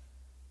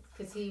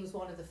 because he was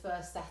one of the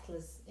first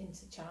settlers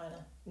into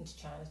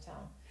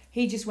Chinatown.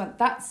 He just went,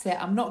 that's it,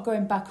 I'm not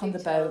going back on the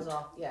boat.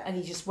 And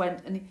he just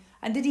went,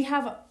 and did he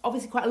have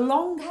obviously quite a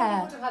long hair?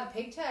 He would have had a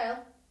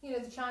pigtail. You know,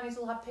 the Chinese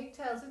all had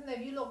pigtails, didn't they?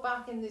 If you look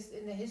back in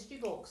the history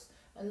books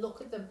and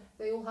look at them,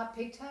 they all had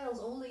pigtails.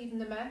 Even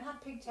the men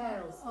had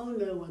pigtails. Oh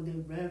no, and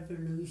the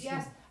revolution.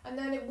 Yes, and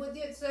then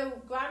so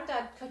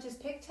Grandad cut his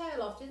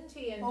pigtail off, didn't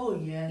he?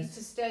 And yes. He used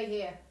to stay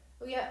here.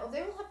 Oh yeah,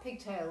 they all had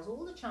pigtails.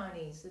 All the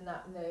Chinese in the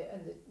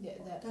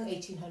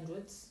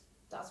 1800s.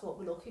 That's what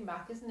we're looking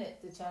back, isn't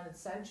it? The turn of the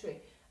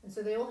century, and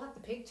so they all had the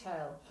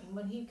pigtail. And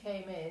when he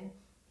came in,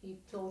 he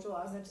thought, "Oh,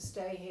 I'm going to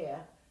stay here."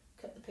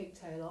 Cut the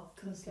pigtail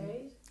off and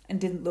stayed. And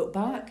didn't look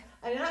back.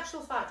 And in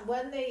actual fact,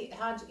 when they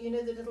had, the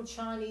little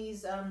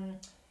Chinese, in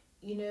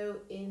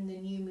the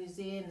new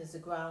museum, there's a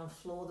ground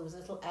floor. There was a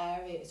little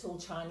area. It's all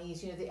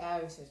Chinese. The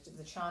area of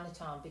the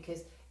Chinatown,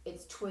 because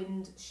it's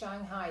twinned.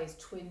 Shanghai is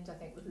twinned, I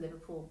think, with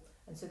Liverpool.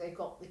 And so they've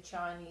got the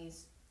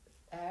Chinese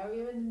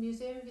area in the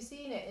museum. Have you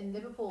seen it in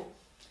Liverpool?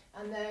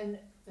 And then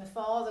the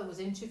father was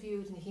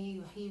interviewed and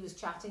he was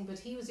chatting, but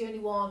he was the only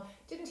one.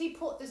 Didn't he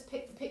put this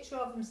picture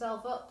of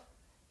himself up?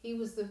 He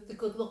was the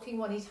good looking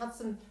one. He'd had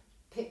some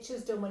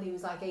pictures done when he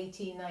was like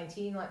 18,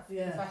 19,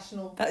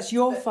 professional. That's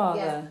your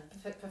father?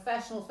 Yes,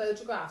 professional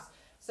photographs.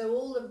 So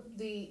all of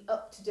the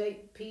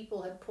up-to-date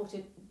people had put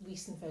in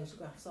recent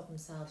photographs of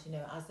themselves,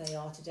 as they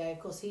are today.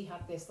 Of course, he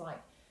had this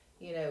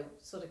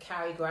sort of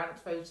Cary Grant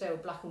photo,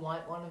 black and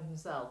white one of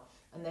himself.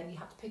 And then you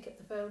had to pick up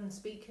the phone and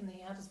speak, and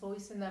he had his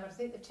voice in there. But I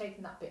think they've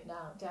taken that bit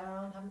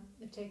down. Haven't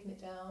they taken it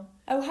down?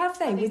 Oh, have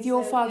they? With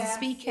your father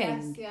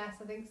speaking? Yes,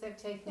 I think they've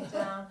taken it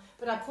down.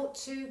 But I put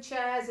 2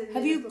 chairs in the theatre.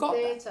 Have you got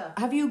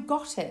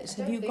it?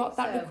 Have you got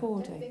that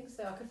recording? I don't think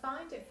so. I could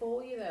find it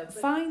for you, though.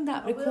 Find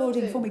that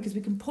recording for me, because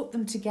we can put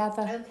them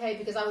together. Okay,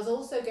 because I was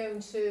also going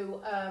to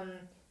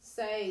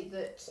say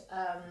that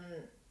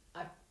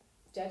I've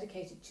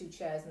dedicated 2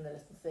 chairs in the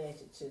little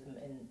theatre to them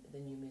in the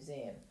new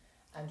museum.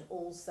 And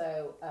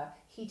also,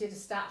 he did a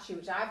statue,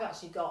 which I've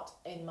actually got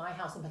in my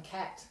house, a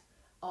maquette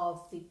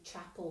of the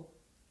chapel.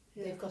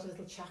 Yeah. They've got a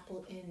little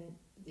chapel in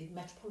the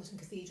Metropolitan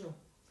Cathedral,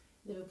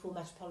 Liverpool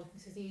Metropolitan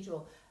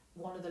Cathedral,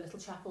 one of the little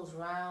chapels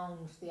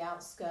round the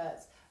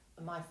outskirts.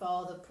 My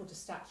father put a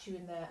statue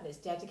in there, and it's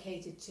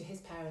dedicated to his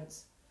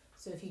parents.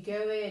 So if you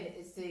go in,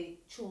 it's the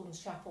children's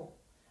chapel,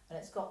 and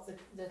it's got the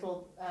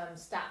little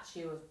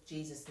statue of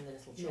Jesus and the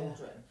little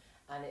children. Yeah.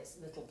 And it's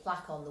a little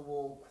plaque on the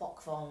wall,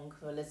 Quoc Fong,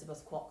 for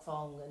Elizabeth Quoc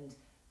Fong, and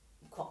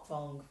Quoc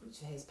Fong,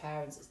 which are his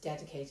parents. It's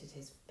dedicated to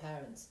his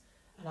parents.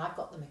 And I've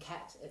got the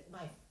maquette at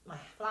my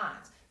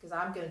flat, because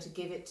I'm going to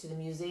give it to the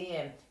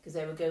museum, because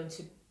they were going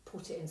to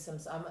put it in some...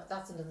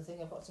 that's another thing,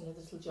 I've got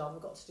another little job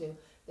I've got to do.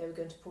 They were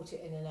going to put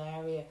it in an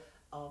area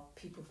of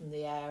people from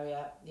the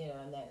area,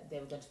 and they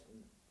were going to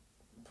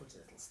put a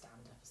little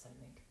stand up or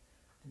something.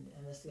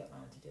 And this got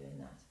round to doing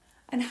that.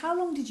 And how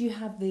long did you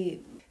have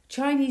the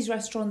Chinese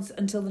restaurants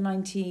until the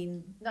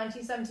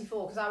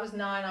 1974, because I was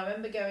 9. I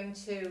remember going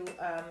to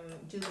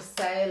do the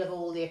sale of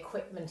all the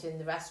equipment in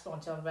the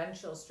restaurant on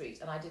Renshaw Street,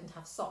 and I didn't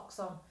have socks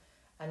on.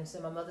 And so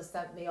my mother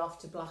sent me off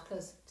to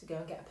Blackers to go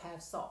and get a pair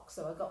of socks.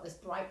 So I got this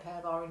bright pair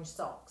of orange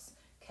socks,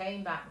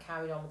 came back and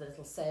carried on with a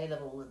little sale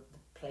of all the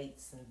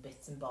plates and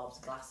bits and bobs,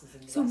 glasses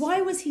and... So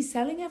why was he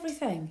selling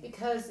everything?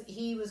 Because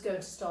he was going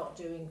to start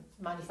doing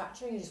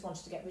manufacturing. He just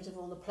wanted to get rid of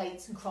all the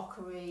plates and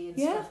crockery and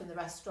stuff in the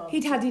restaurant.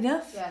 He'd had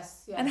enough.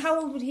 Yes. And how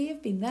old would he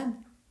have been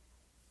then?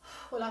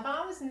 Well, if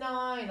I was 9,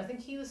 I think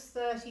he was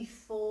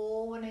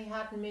 34 when he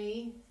had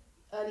me,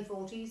 early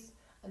 40s,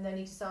 and then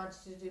he decided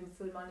to do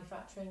food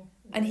manufacturing.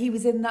 And he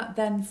was in that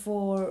then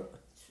for...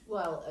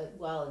 Well,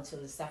 until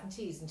the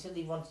 70s, until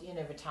he wanted,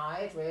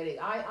 retired, really.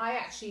 I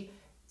actually...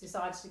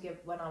 decided to give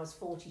when I was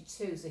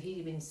 42, so he'd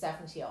have been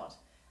 70 odd,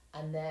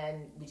 and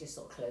then we just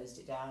sort of closed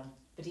it down.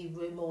 But he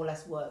more or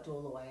less worked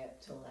all the way up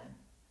till then.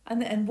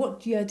 And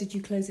what year did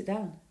you close it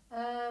down?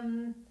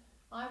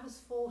 I was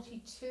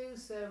 42,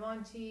 so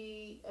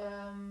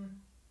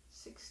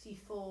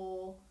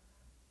 1964,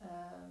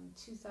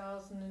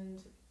 2000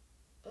 and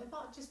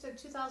about just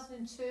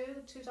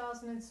 2002,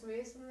 2003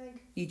 or something.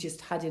 You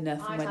just had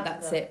enough and went,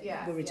 that's it,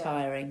 we're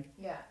retiring.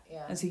 Yeah.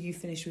 And so you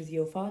finished with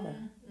your father?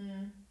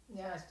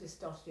 Yeah, I just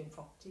started in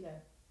property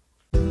then.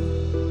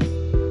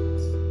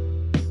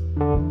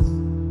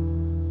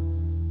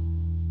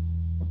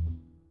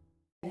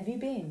 Have you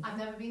been? I've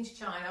never been to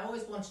China. I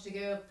always wanted to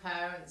go with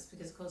parents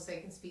because, of course, they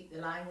can speak the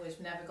language.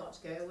 Never got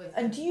to go with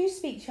them. And do you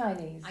speak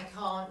Chinese? I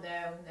can't,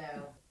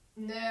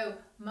 no.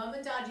 Mum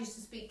and Dad used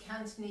to speak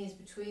Cantonese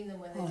between them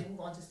when they didn't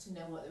want us to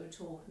know what they were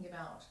talking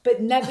about.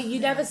 But you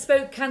never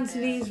spoke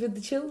Cantonese with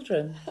the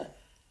children? No.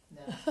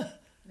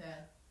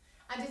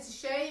 And it's a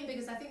shame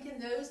because I think in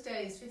those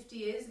days, 50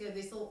 years ago,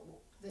 they thought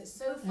that it's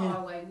so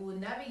far away, we would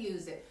never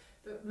use it.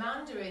 But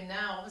Mandarin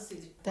now,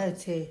 obviously,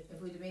 that's it.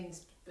 If we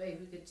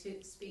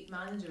could speak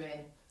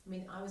Mandarin. I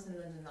mean, I was in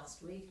London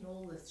last week and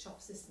all the shop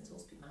assistants all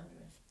speak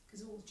Mandarin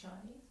because all the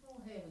Chinese are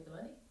all here with the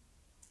money.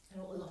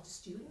 And a lot of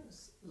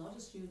students.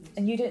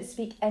 And you don't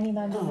speak any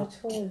Mandarin at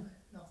all?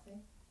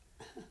 Nothing.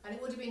 And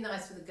it would have been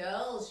nice for the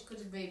girls. She could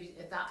have maybe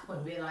at that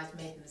point realised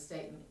made the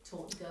mistake and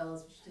taught the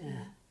girls, but she didn't.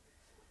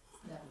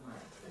 Never mind.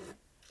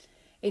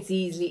 It's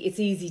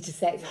easy to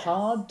say. It's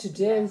hard to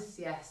do.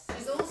 Yes.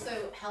 She's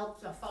also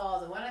helped my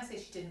father. When I say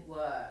she didn't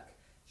work,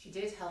 she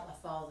did help my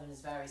father in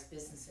his various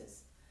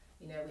businesses.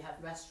 You know, we had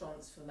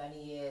restaurants for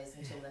many years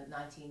until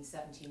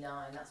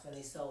 1979. That's when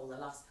they sold the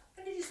last.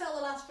 When did you sell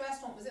the last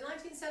restaurant? Was it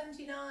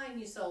 1979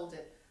 you sold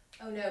it?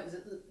 Oh no, it was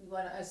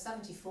when I was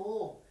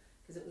 74,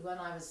 because it was when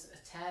I was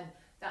 10.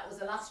 That was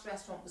the last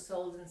restaurant was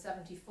sold in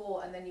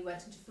 74, and then you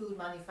went into food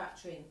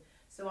manufacturing.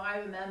 So I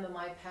remember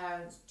my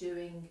parents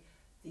doing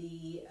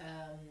the,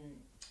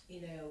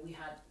 we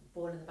had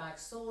boil in the bag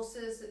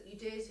sauces that you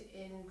did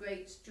in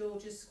Great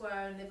George's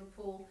Square in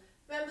Liverpool.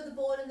 Remember the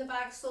boil in the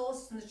bag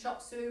sauces and the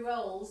chop suey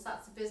rolls?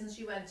 That's the business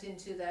you went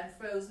into then,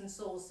 frozen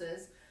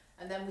sauces.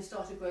 And then we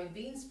started growing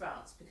bean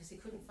sprouts because he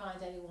couldn't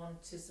find anyone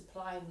to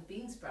supply him with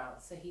bean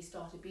sprouts. So he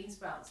started bean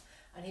sprouts.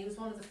 And he was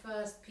one of the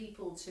first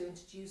people to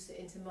introduce it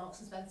into Marks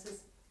and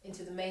Spencer's,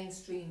 into the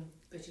mainstream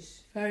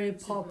British very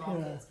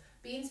popular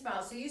bean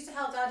sprouts. So he used to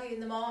help Daddy in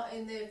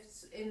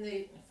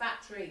the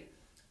factory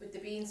with the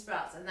bean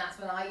sprouts, and that's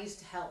when I used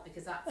to help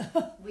because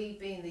we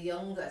being the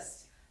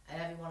youngest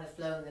and everyone had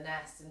flown the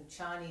nest. And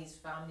Chinese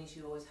families,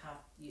 you always have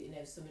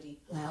somebody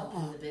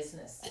helping the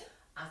business.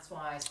 That's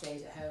why I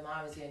stayed at home.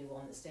 I was the only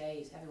one that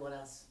stayed. Everyone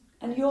else.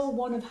 And you're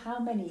one of how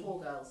many?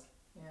 4 girls.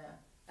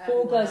 Yeah.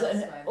 4 girls,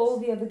 and all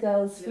the other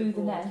girls flew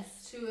the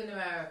nest. 2 in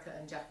America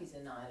and Jackie's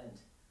in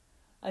Ireland.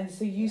 And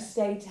so you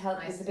stayed to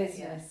help with the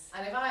business. Yeah.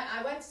 And if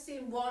I went to see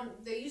one,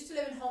 they used to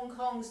live in Hong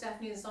Kong,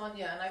 Stephanie and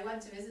Sonia, and I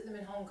went to visit them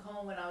in Hong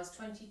Kong when I was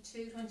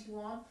 22,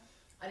 21.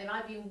 And if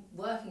I'd been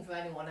working for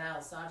anyone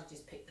else, I'd have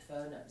just picked the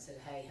phone up and said,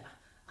 hey,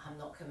 I'm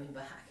not coming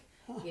back.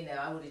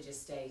 I would have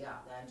just stayed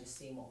out there and just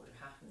seen what would have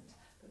happened.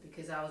 But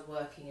because I was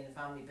working in a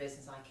family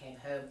business, I came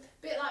home.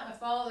 A bit like my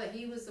father,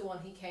 he was the one,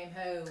 he came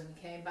home and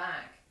came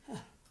back.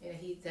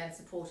 He then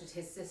supported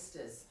his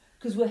sisters.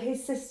 Because were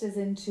his sisters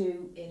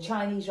into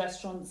Chinese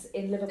restaurants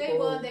in Liverpool? They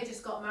weren't, they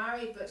just got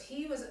married. But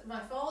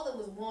my father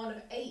was one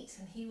of 8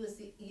 and he was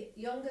the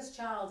youngest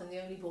child and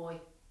the only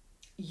boy.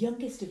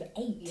 Youngest of 8?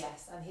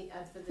 Yes, and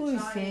for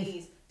the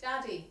Chinese,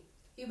 Daddy,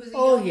 he was the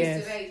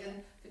youngest of 8.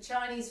 And for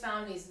Chinese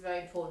families, it's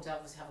very important to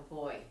obviously have a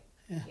boy.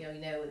 Yeah.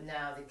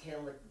 Now they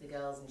kill the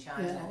girls in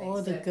China. Yeah,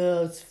 all the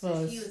girls first.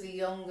 So he was the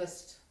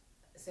youngest,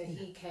 so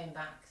he came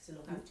back to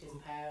look after his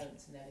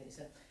parents and everything.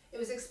 So it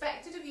was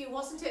expected of you,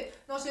 wasn't it?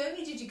 Not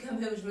only did you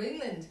come over to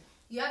England,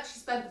 you actually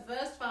spent the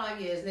first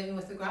 5 years living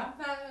with the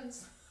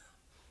grandparents.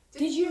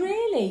 Did you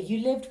really?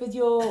 You lived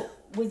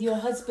with your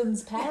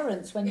husband's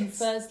parents when you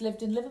first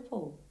lived in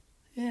Liverpool?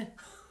 Yeah.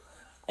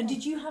 And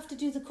did you have to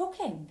do the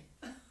cooking?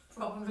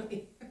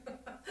 Probably.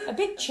 A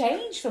big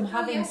change from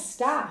having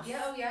staff.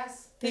 Yeah, oh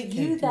yes. But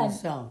you then...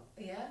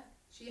 Yeah,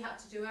 she had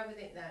to do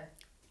everything then.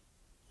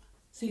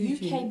 So you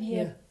came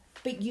here,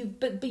 but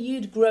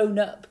you'd grown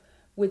up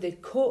with a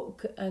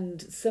cook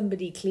and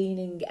somebody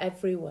cleaning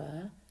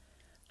everywhere,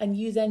 and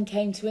you then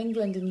came to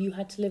England and you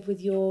had to live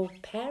with your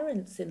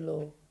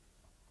parents-in-law.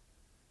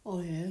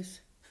 Oh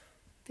yes,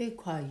 they're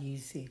quite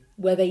easy.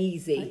 Were they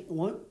easy?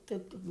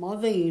 The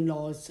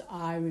mother-in-law's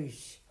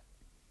Irish.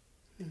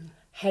 Yeah.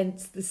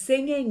 Hence the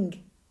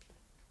singing.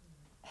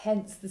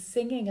 I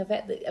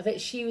bet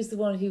she was the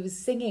one who was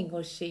singing,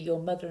 was she, your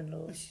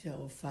mother-in-law? She's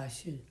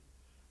old-fashioned.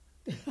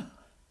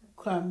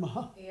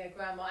 Grandma. Yeah,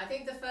 Grandma. I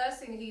think the first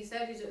thing he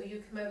said is,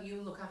 you come out,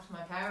 you look after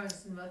my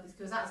parents,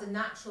 because that's a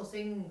natural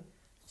thing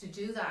to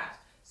do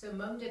that. So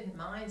Mum didn't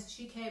mind.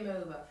 She came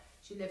over.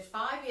 She lived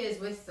 5 years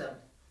with them.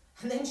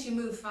 And then she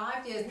moved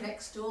 5 years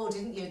next door,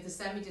 didn't you? The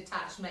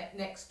semi-detached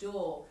next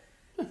door.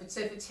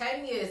 So for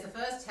 10 years, the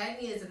first 10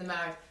 years of the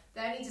marriage,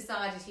 then he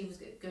decided he was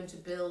going to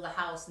build a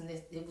house and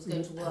it was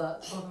going to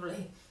work,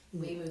 probably.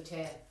 We moved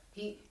here.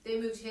 They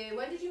moved here.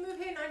 When did you move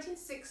here?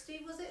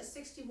 1960, was it?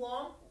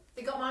 61?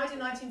 They got married in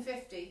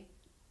 1950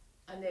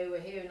 and they were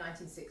here in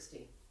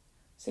 1960.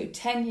 So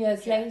 10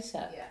 years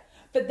later. Yeah.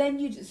 But then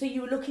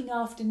you were looking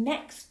after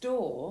next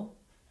door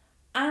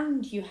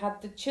and you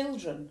had the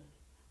children.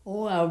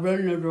 Oh, I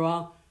run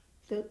around.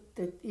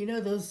 You know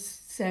those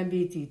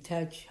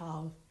semi-detached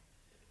house?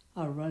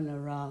 I run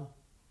around,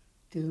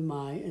 do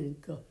mine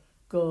and go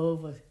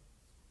over.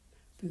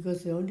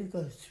 Because they only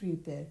got 2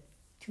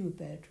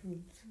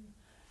 bedrooms.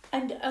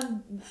 And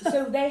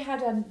so they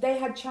had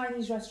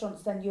Chinese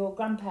restaurants then, your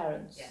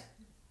grandparents? Yeah.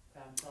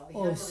 We had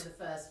one of the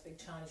first big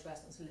Chinese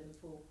restaurants in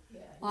Liverpool.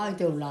 Yeah, I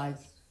don't like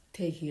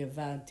taking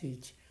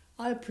advantage.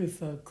 I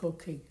prefer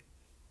cooking.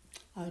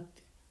 I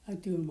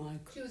do my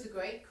cooking. She was a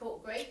great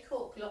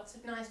cook, lots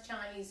of nice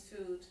Chinese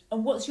food.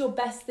 And what's your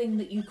best thing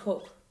that you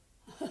cook?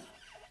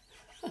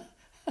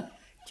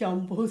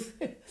 Jumbles.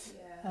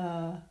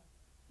 Yeah.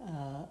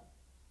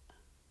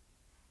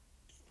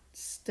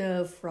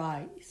 Stir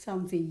fry,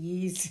 something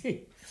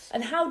easy.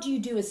 And how do you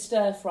do a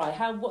stir fry?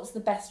 What's the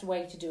best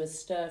way to do a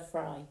stir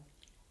fry?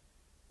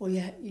 Well,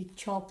 you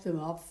chop them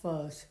up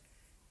first.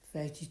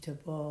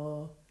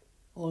 Vegetable.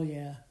 Oh,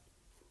 yeah.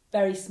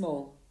 Very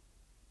small.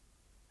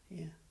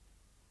 Yeah.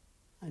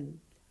 And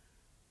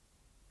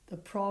the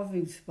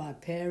province my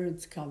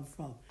parents come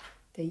from,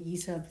 they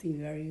eat something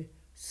very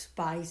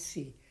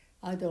spicy.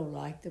 I don't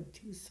like them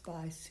too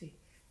spicy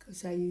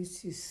because I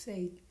used to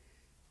say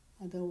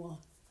I don't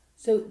want.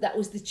 So that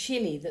was the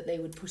chili that they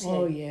would put in?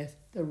 Oh, yes,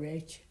 the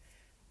red,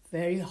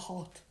 very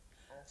hot.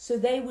 So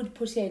they would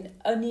put in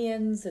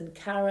onions and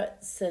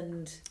carrots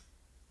and...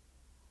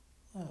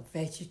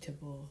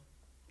 vegetable.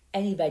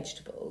 Any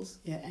vegetables?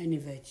 Yeah, any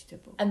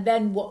vegetable. And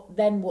then what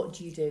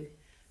do you do?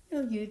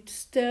 You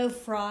stir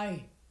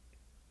fry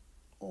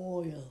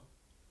oil.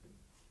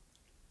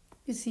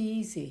 It's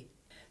easy.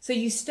 So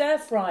you stir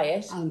fry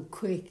it. And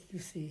quick, you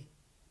see.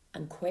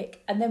 And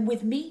quick. And then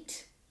with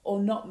meat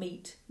or not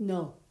meat?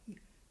 No.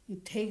 You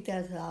take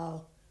that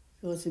out,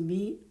 because the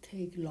meat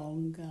take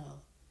longer,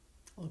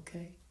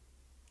 okay?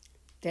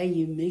 Then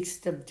you mix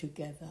them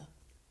together.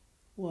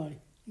 Well,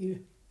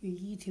 you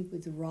eat it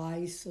with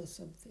rice or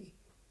something,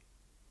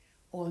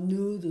 or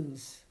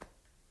noodles.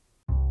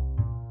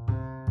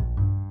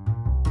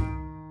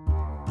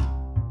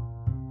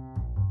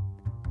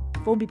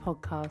 Formby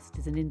Podcast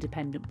is an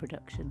independent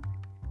production.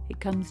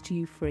 It comes to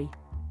you free.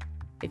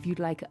 If you'd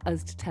like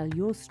us to tell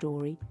your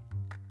story,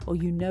 or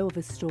you know of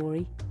a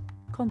story,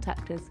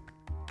 contact us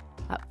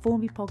at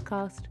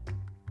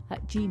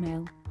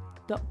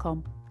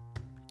formbypodcast@gmail.com.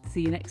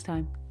 See you next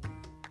time.